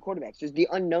with rookie quarterbacks. There's the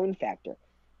unknown factor.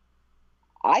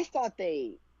 I thought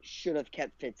they should have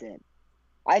kept Fitz in.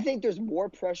 I think there's more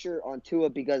pressure on Tua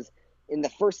because in the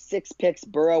first 6 picks,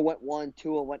 Burrow went 1,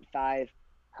 Tua went 5,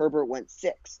 Herbert went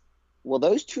 6. Well,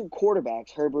 those 2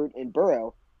 quarterbacks, Herbert and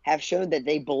Burrow, have shown that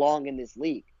they belong in this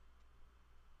league.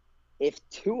 If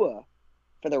Tua,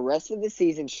 for the rest of the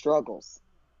season, struggles,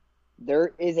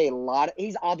 there is a lot of,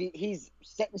 he's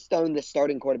set in stone the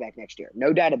starting quarterback next year.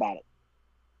 No doubt about it.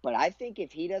 But I think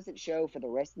if he doesn't show for the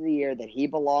rest of the year that he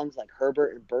belongs like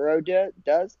Herbert and Burrow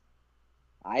does,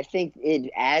 I think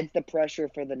it adds the pressure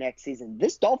for the next season.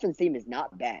 This Dolphins team is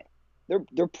not bad.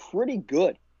 They're pretty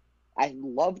good. I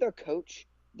love their coach.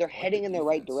 They're heading in the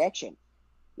right direction.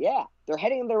 Yeah, they're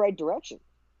heading in the right direction.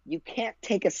 You can't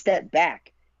take a step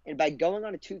back. And by going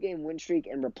on a 2-game win streak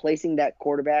and replacing that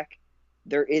quarterback,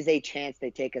 there is a chance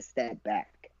they take a step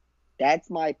back.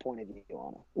 That's my point of view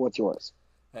on it. What's yours?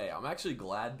 Hey, I'm actually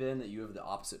glad, Ben, that you have the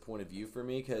opposite point of view for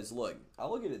me because, look, I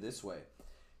look at it this way.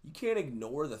 You can't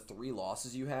ignore the 3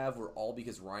 losses you have were all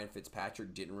because Ryan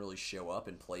Fitzpatrick didn't really show up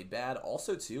and played bad.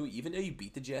 Also, too, even though you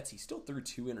beat the Jets, he still threw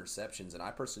 2 interceptions, and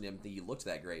I personally didn't think he looked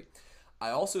that great.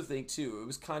 I also think, too, it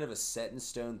was kind of a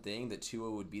set-in-stone thing that Tua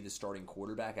would be the starting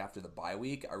quarterback after the bye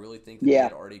week. I really think that they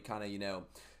had already kind of,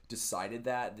 decided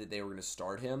that they were going to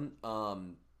start him.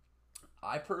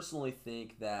 I personally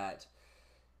think that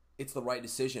it's the right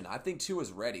decision. I think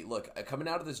Tua's ready. Look, coming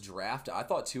out of this draft, I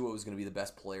thought Tua was going to be the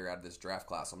best player out of this draft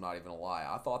class. I'm not even going to lie.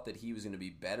 I thought that he was going to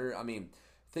be better. I mean,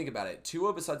 think about it.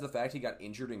 Tua, besides the fact he got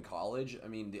injured in college, I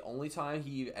mean, the only time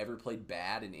he ever played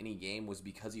bad in any game was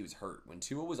because he was hurt. When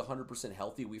Tua was 100%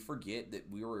 healthy, we forget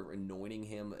that we were anointing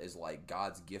him as like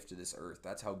God's gift to this earth.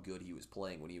 That's how good he was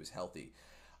playing when he was healthy.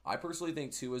 I personally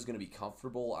think Tua is going to be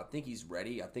comfortable. I think he's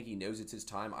ready. I think he knows it's his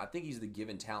time. I think he's the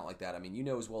given talent like that. I mean, you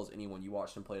know as well as anyone, you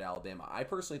watched him play at Alabama. I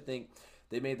personally think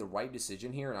they made the right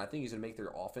decision here, and I think he's going to make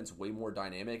their offense way more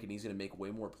dynamic, and he's going to make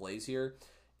way more plays here.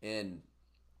 And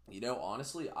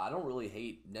honestly, I don't really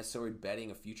hate necessarily betting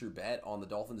a future bet on the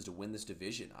Dolphins to win this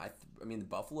division. I mean, the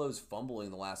Buffalo's fumbling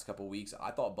the last couple of weeks.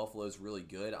 I thought Buffalo's really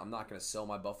good. I'm not going to sell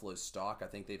my Buffalo stock. I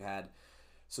think they've had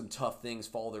some tough things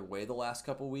fall their way the last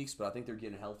couple of weeks, but I think they're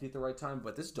getting healthy at the right time.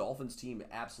 But this Dolphins team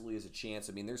absolutely has a chance.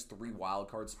 I mean, there's 3 wild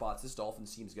card spots. This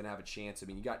Dolphins team is going to have a chance. I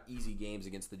mean, you got easy games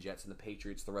against the Jets and the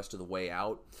Patriots the rest of the way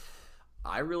out.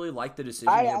 I really like the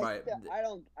decision here.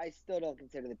 I still don't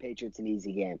consider the Patriots an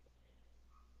easy game.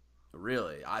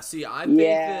 Really? I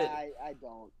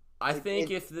don't.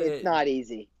 It's not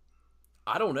easy.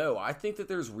 I don't know. I think that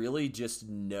there's really just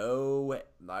no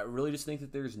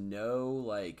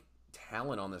like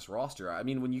talent on this roster. I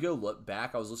mean, when you go look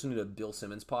back, I was listening to Bill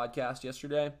Simmons' podcast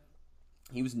yesterday.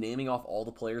 He was naming off all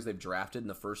the players they've drafted in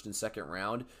the first and second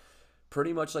round.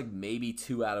 Pretty much like maybe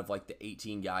 2 out of like the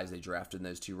 18 guys they drafted in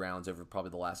those 2 rounds over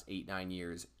probably the last 8-9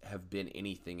 years have been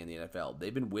anything in the NFL.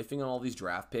 They've been whiffing on all these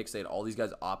draft picks. They had all these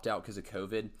guys opt out because of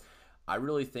COVID. I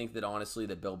really think that honestly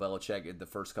that Bill Belichick in the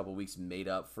first couple of weeks made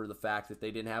up for the fact that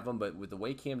they didn't have him. But with the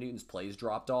way Cam Newton's plays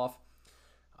dropped off,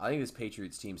 I think this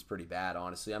Patriots team's pretty bad,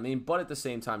 honestly. I mean, but at the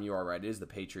same time, you are right. It is the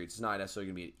Patriots. It's not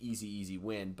necessarily going to be an easy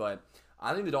win, but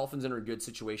I think the Dolphins are in a good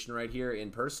situation right here.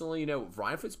 And personally,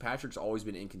 Ryan Fitzpatrick's always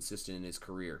been inconsistent in his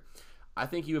career. I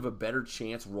think you have a better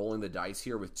chance rolling the dice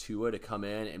here with Tua to come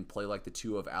in and play like the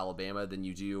Tua of Alabama than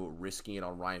you do risking it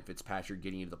on Ryan Fitzpatrick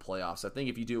getting into the playoffs. I think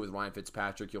if you do it with Ryan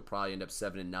Fitzpatrick, you'll probably end up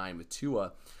 7-9. With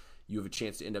Tua, you have a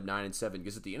chance to end up 9-7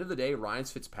 because at the end of the day, Ryan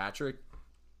Fitzpatrick,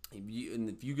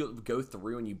 if you go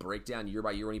through and you break down year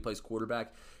by year when he plays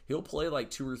quarterback, he'll play like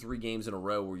 2 or 3 games in a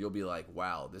row where you'll be like,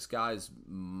 wow, this guy's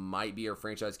might be our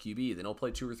franchise QB. Then he'll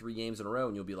play 2 or 3 games in a row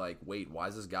and you'll be like, wait, why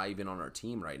is this guy even on our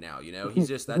team right now?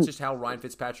 That's just how Ryan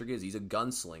Fitzpatrick is. He's a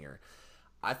gunslinger.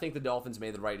 I think the Dolphins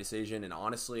made the right decision, and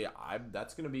honestly,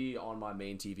 that's going to be on my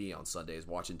main TV on Sundays,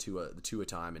 watching the Tua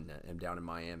time and him down in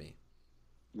Miami.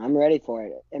 I'm ready for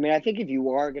it. I mean, I think if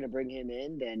you are going to bring him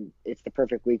in, then it's the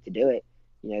perfect week to do it.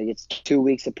 It's 2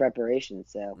 weeks of preparation,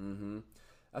 so.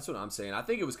 That's what I'm saying. I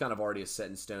think it was kind of already a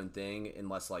set-in-stone thing,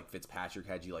 unless, like, Fitzpatrick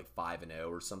had you, like, 5-0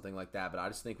 or something like that. But I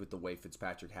just think with the way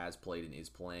Fitzpatrick has played and is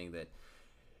playing that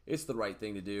it's the right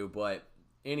thing to do. But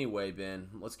anyway, Ben,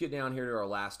 let's get down here to our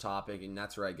last topic. And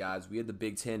that's right, guys. We had the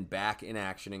Big Ten back in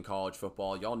action in college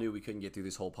football. Y'all knew we couldn't get through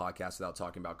this whole podcast without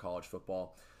talking about college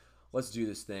football. Let's do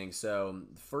this thing. So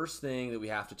the first thing that we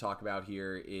have to talk about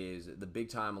here is the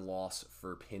big-time loss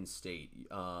for Penn State.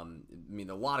 I mean,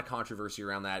 a lot of controversy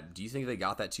around that. Do you think they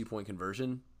got that 2-point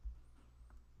conversion?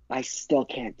 I still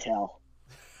can't tell.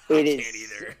 I can't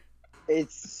either.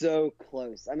 It's so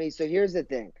close. I mean, so here's the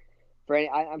thing.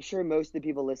 I'm sure most of the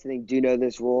people listening do know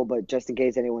this rule, but just in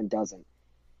case anyone doesn't.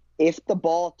 If the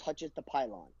ball touches the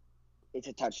pylon, it's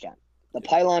a touchdown. The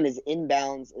pylon is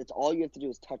inbounds. It's all you have to do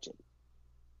is touch it.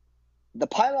 The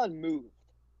pylon moved.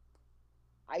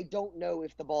 I don't know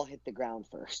if the ball hit the ground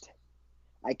first.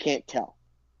 I can't tell.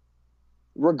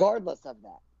 Regardless of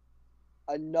that,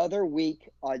 another week,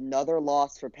 another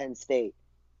loss for Penn State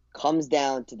comes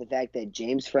down to the fact that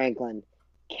James Franklin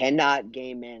cannot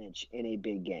game manage in a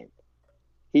big game.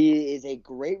 He is a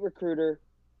great recruiter,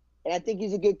 and I think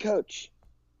he's a good coach,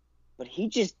 but he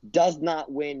just does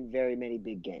not win very many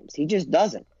big games. He just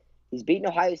doesn't. He's beaten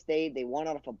Ohio State. They won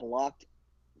off a blocked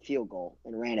field goal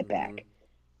and ran it back.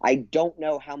 I don't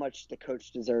know how much the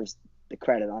coach deserves the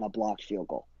credit on a blocked field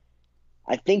goal.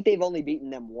 I think they've only beaten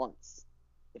them once,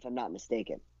 if I'm not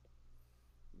mistaken.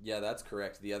 Yeah, that's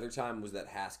correct. The other time was that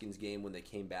Haskins game when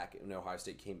Ohio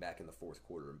State came back in the fourth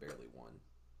quarter and barely won.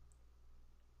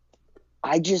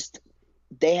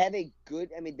 They have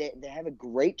they have a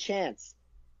great chance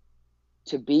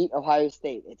to beat Ohio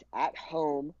State. It's at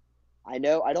home. I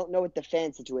don't know what the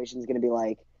fan situation is going to be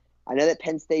like. I know that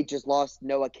Penn State just lost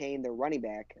Noah Cain, their running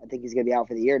back. I think he's going to be out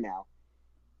for the year now.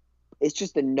 It's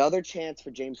just another chance for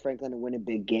James Franklin to win a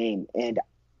big game, and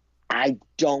I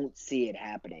don't see it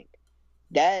happening.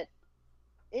 That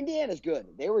Indiana's good.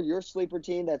 They were your sleeper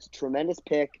team. That's a tremendous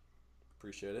pick.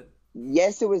 Appreciate it.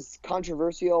 Yes, it was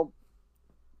controversial,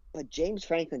 but James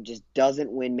Franklin just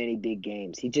doesn't win many big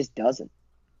games. He just doesn't.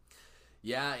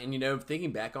 Yeah, and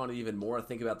thinking back on it even more, I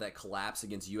think about that collapse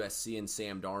against USC and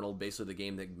Sam Darnold, basically the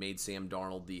game that made Sam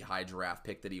Darnold the high draft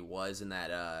pick that he was in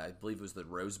that, I believe it was the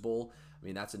Rose Bowl. I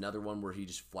mean, that's another one where he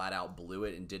just flat out blew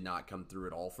it and did not come through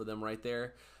at all for them right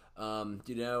there. I'm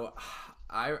going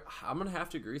to have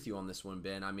to agree with you on this one,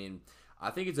 Ben. I mean,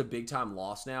 I think it's a big-time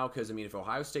loss now because, if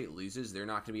Ohio State loses, they're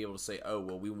not going to be able to say, oh,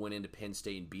 well, we went into Penn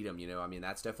State and beat them.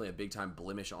 That's definitely a big-time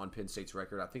blemish on Penn State's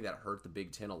record. I think that hurt the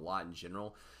Big Ten a lot in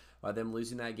general by them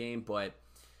losing that game. But,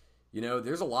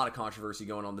 there's a lot of controversy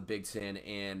going on in the Big Ten,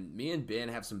 and me and Ben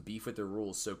have some beef with the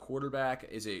rules. So quarterback,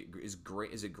 is it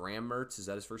Graham Mertz? Is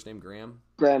that his first name, Graham?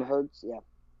 Graham Mertz, yeah.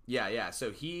 Yeah.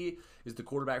 So he is the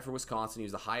quarterback for Wisconsin. He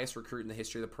was the highest recruit in the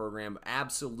history of the program.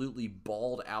 Absolutely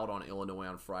balled out on Illinois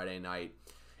on Friday night,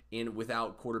 and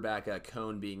without quarterback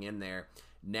Cohn being in there.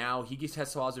 Now he gets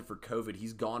tested positive for COVID.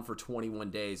 He's gone for 21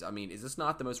 days. Is this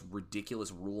not the most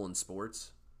ridiculous rule in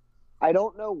sports? I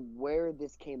don't know where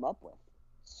this came up with.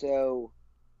 So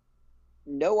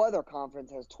no other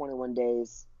conference has 21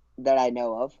 days that I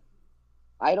know of.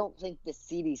 I don't think the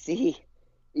CDC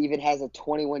even has a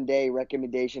 21-day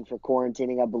recommendation for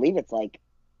quarantining. I believe it's like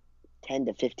 10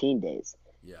 to 15 days.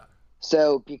 Yeah.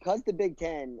 So because the Big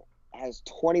Ten has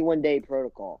 21-day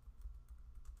protocol,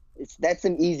 that's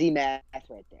some easy math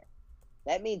right there.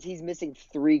 That means he's missing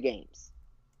 3 games.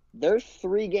 There's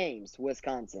 3 games,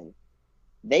 Wisconsin.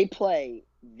 They play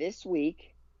this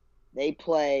week. They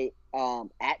play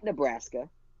at Nebraska,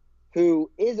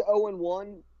 who is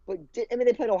 0-1, but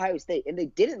they played Ohio State, and they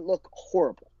didn't look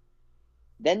horrible.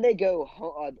 Then they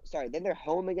then they're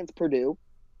home against Purdue,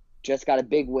 just got a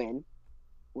big win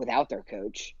without their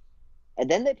coach. And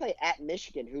then they play at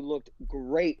Michigan, who looked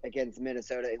great against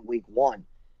Minnesota in week 1.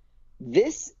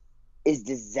 This is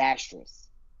disastrous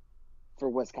for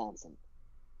Wisconsin.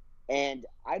 And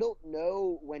I don't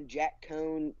know when Jack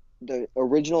Cohn, the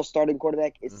original starting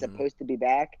quarterback, is supposed to be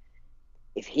back.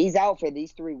 If he's out for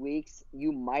these 3 weeks,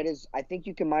 I think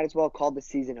you might as well call the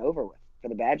season over with for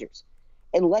the Badgers.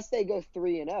 Unless they go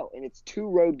 3-0, and it's 2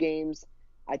 road games,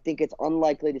 I think it's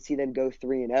unlikely to see them go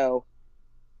 3-0.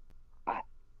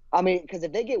 Because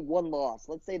if they get 1 loss,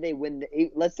 let's say they win.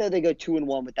 Let's say they go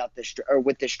 2-1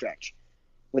 with this stretch,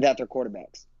 without their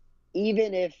quarterbacks.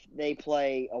 Even if they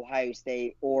play Ohio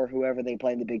State or whoever they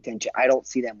play in the Big Ten, I don't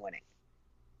see them winning.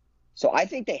 So I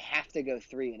think they have to go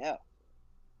 3-0.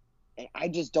 And I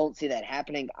just don't see that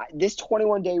happening. This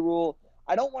 21-day rule,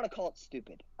 I don't want to call it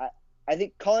stupid. I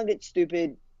think calling it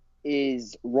stupid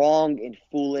is wrong and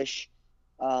foolish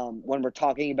when we're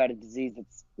talking about a disease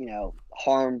that's,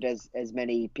 harmed as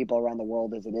many people around the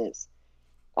world as it is.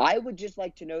 I would just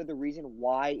like to know the reason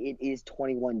why it is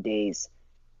 21 days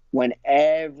when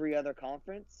every other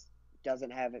conference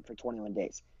doesn't have it for 21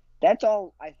 days. That's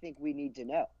all I think we need to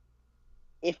know.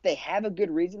 If they have a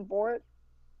good reason for it,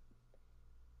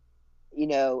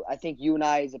 I think you and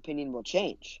I's opinion will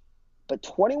change. But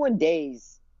 21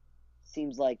 days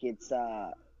seems like it's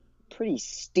pretty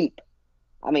steep.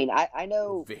 I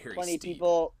know Very plenty steep. of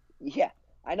people. Yeah,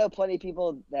 I know plenty of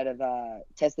people that have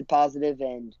tested positive,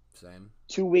 and Same.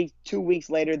 2 weeks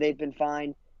later they've been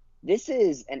fine. This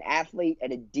is an athlete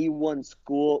at a D1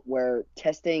 school where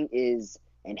testing is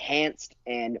enhanced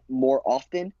and more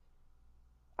often.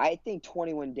 I think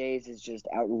 21 days is just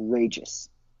outrageous.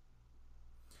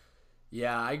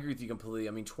 Yeah, I agree with you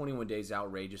completely. 21 days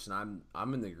outrageous, and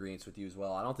I'm in the agreement with you as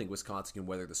well. I don't think Wisconsin can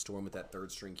weather the storm with that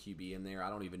third string QB in there. I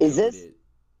don't even know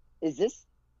Is this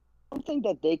something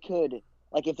that they could,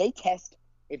 like, if they test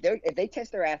if they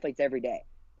test their athletes every day,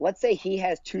 let's say he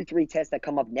has 2-3 tests that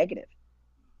come up negative,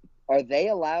 are they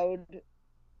allowed?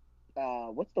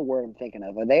 What's the word I'm thinking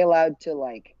of? Are they allowed to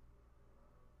like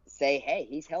say, hey,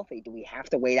 he's healthy? Do we have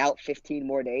to wait out 15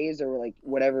 more days or like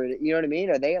whatever? You know what I mean?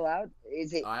 Are they allowed? I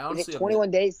Is it honestly have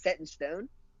 21 days set in stone?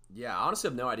 Yeah, I honestly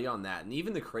have no idea on that. And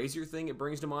even the crazier thing it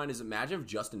brings to mind is imagine if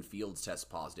Justin Fields tests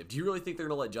positive. Do you really think they're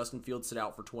going to let Justin Fields sit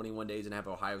out for 21 days and have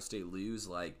Ohio State lose?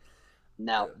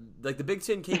 No. Like the Big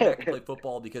Ten came back to play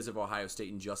football because of Ohio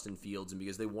State and Justin Fields and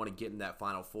because they want to get in that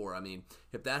Final Four. I mean,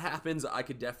 if that happens, I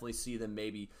could definitely see them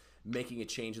maybe making a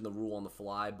change in the rule on the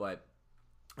fly. But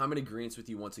I'm in agreement with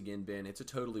you once again, Ben. It's a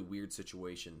totally weird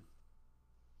situation.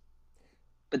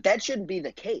 But that shouldn't be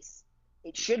the case.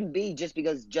 It shouldn't be just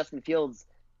because Justin Fields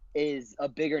is a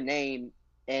bigger name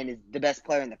and is the best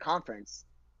player in the conference,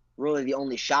 really the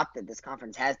only shot that this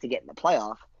conference has to get in the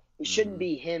playoff. It shouldn't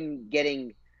be him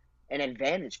getting an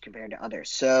advantage compared to others.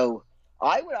 So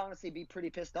I would honestly be pretty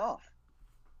pissed off.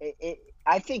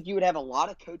 I think you would have a lot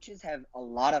of coaches have a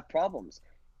lot of problems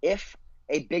if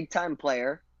a big time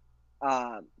player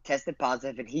tested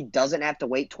positive and he doesn't have to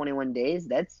wait 21 days.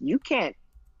 You can't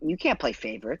play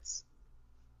favorites.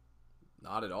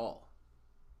 Not at all.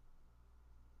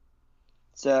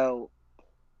 So,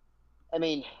 I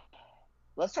mean,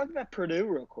 let's talk about Purdue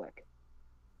real quick.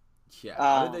 Yeah,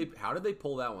 how did they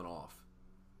pull that one off?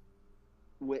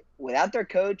 Without their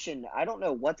coach, and I don't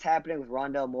know what's happening with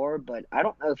Rondell Moore, but I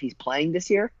don't know if he's playing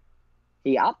this year.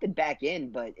 He opted back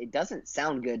in, but it doesn't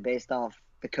sound good based off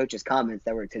the coach's comments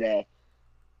that were today.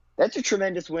 That's a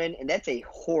tremendous win, and that's a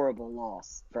horrible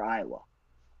loss for Iowa.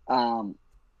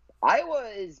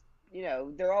 Iowa is,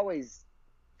 they're always,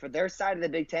 for their side of the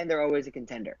Big Ten, they're always a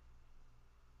contender.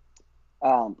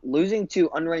 Losing to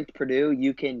unranked Purdue,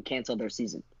 you can cancel their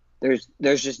season. There's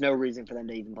just no reason for them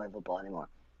to even play football anymore.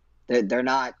 They're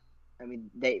not. I mean,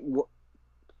 they're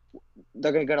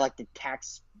gonna go to like the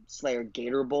Tax Slayer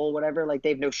Gator Bowl, whatever. Like they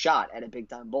have no shot at a big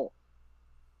time bowl.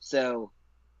 So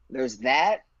there's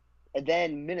that, and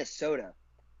then Minnesota,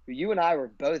 who you and I were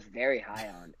both very high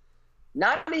on.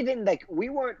 Not even like we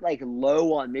weren't like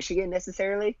low on Michigan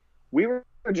necessarily. We were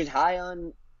just high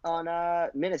on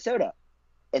Minnesota,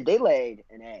 and they laid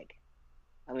an egg.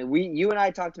 I mean, you and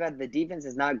I talked about the defense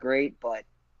is not great, but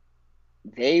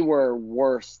they were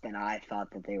worse than I thought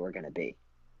that they were going to be.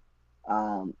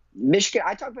 Michigan,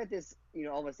 I talk about this,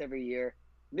 almost every year.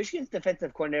 Michigan's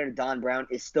defensive coordinator, Don Brown,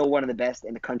 is still one of the best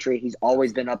in the country. He's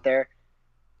always been up there.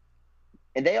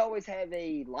 And they always have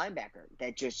a linebacker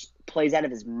that just plays out of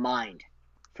his mind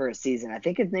for a season. I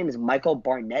think his name is Michael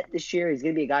Barnett this year. He's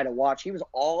going to be a guy to watch. He was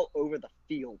all over the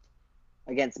field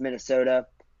against Minnesota.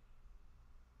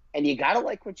 And you got to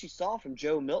like what you saw from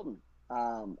Joe Milton.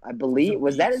 I believe,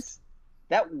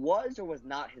 that was or was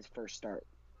not his first start?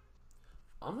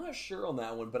 I'm not sure on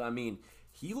that one, but I mean,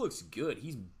 he looks good.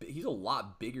 He's a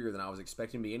lot bigger than I was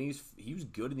expecting to be, and he was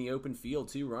good in the open field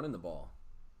too, running the ball.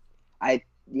 I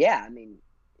mean,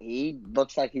 he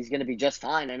looks like he's going to be just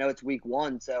fine. I know it's week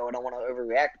 1, so I don't want to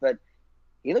overreact, but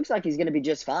he looks like he's going to be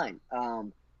just fine.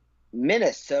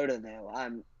 Minnesota, though,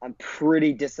 I'm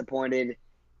pretty disappointed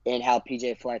in how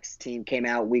PJ Fleck's team came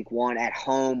out week 1 at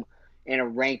home in a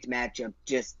ranked matchup.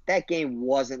 Just that game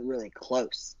wasn't really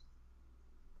close.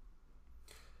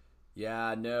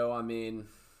 Yeah, no, I mean,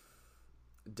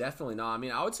 definitely not. I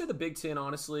mean, I would say the Big Ten,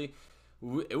 honestly,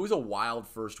 it was a wild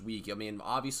first week. I mean,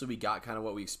 obviously we got kind of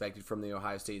what we expected from the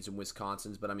Ohio States and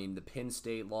Wisconsins, but I mean, the Penn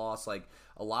State loss, like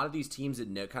a lot of these teams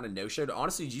that kind of no-showed.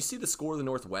 Honestly, did you see the score of the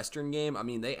Northwestern game? I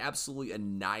mean, they absolutely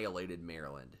annihilated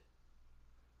Maryland.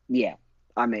 Yeah,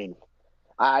 I mean,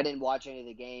 I didn't watch any of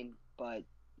the game, but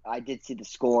I did see the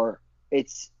score. It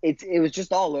was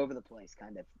just all over the place,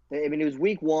 kind of. I mean, it was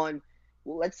week 1.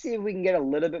 Well, let's see if we can get a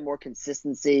little bit more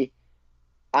consistency.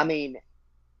 I mean,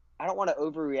 I don't want to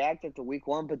overreact after week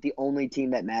 1, but the only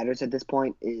team that matters at this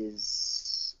point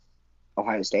is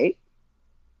Ohio State.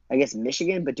 I guess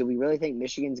Michigan, but do we really think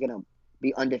Michigan's going to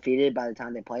be undefeated by the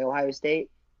time they play Ohio State?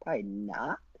 Probably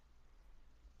not.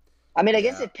 I mean, I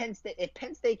guess if Penn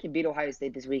State can beat Ohio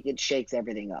State this week, it shakes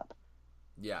everything up.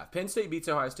 Yeah, if Penn State beats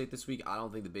Ohio State this week, I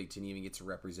don't think the Big Ten even gets a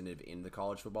representative in the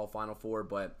college football Final Four,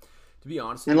 but to be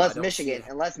honest, unless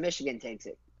Michigan takes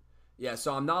it. Yeah,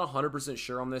 so I'm not 100%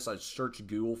 sure on this. I searched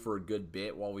Google for a good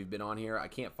bit while we've been on here. I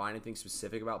can't find anything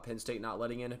specific about Penn State not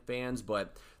letting in fans,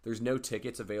 but there's no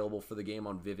tickets available for the game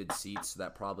on Vivid Seats, so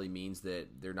that probably means that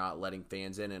they're not letting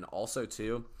fans in. And also,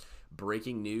 too,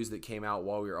 breaking news that came out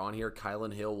while we were on here,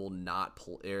 Kylan Hill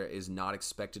is not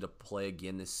expected to play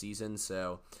again this season,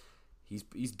 so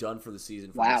he's done for the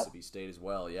season for Wow. Mississippi State as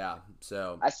well. Yeah.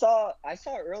 So I saw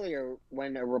earlier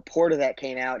when a report of that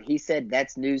came out, he said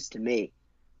that's news to me.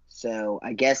 So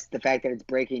I guess the fact that it's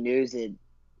breaking news,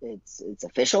 it's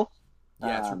official.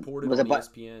 yeah, it's reported Was on it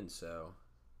ESPN. So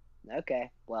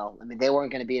okay? Well, I mean they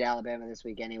weren't going to beat Alabama this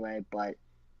week anyway, but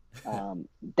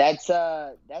that's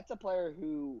a player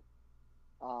who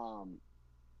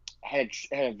had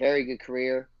a very good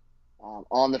career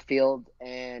on the field,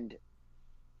 and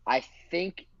I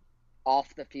think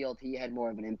off the field he had more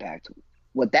of an impact.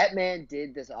 What that man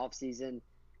did this offseason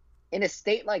in a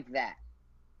state like that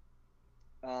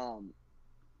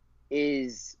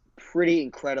is pretty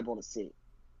incredible to see.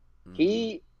 mm-hmm.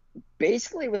 He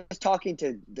basically was talking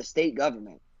to the state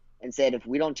government and said, if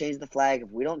we don't change the flag, if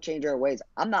we don't change our ways,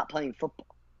 I'm not playing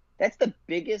football. That's the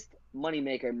biggest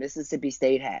moneymaker Mississippi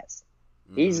State has.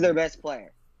 He's their best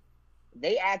player.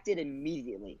 They acted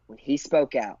immediately when he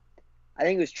spoke out. I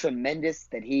think it was tremendous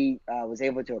that he was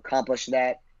able to accomplish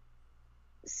that,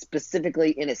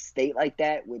 specifically in a state like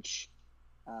that, which,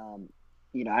 I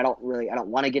don't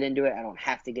want to get into it. I don't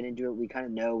have to get into it. We kind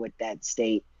of know what that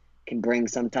state can bring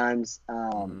sometimes.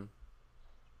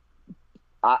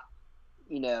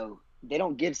 They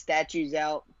don't give statues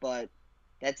out, but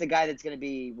that's a guy that's going to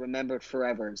be remembered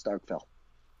forever in Starkville.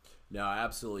 No,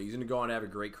 absolutely. He's going to go on to have a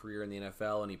great career in the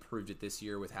NFL, and he proved it this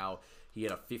year with how he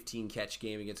had a 15-catch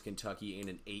game against Kentucky and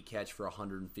an 8-catch for a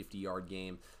 150-yard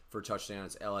game for a touchdown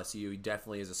against LSU. He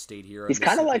definitely is a state hero. He's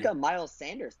kind of like a Miles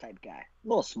Sanders type guy. A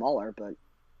little smaller, but...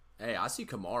 Hey, I see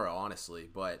Kamara, honestly,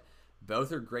 but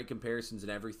both are great comparisons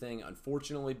and everything.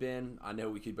 Unfortunately, Ben, I know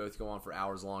we could both go on for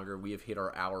hours longer. We have hit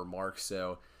our hour mark,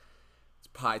 so it's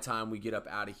pie time we get up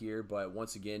out of here. But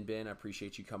once again, Ben, I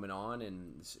appreciate you coming on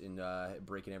and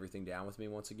breaking everything down with me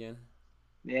once again.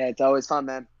 Yeah, it's always fun,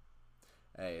 man.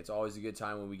 Hey, it's always a good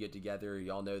time when we get together.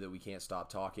 Y'all know that we can't stop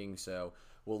talking, so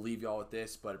we'll leave y'all with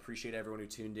this. But appreciate everyone who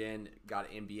tuned in. Got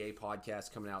an NBA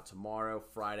podcast coming out tomorrow,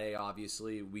 Friday,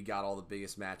 obviously. We got all the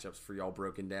biggest matchups for y'all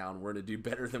broken down. We're going to do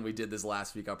better than we did this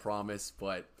last week, I promise.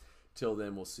 But till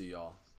then, we'll see y'all.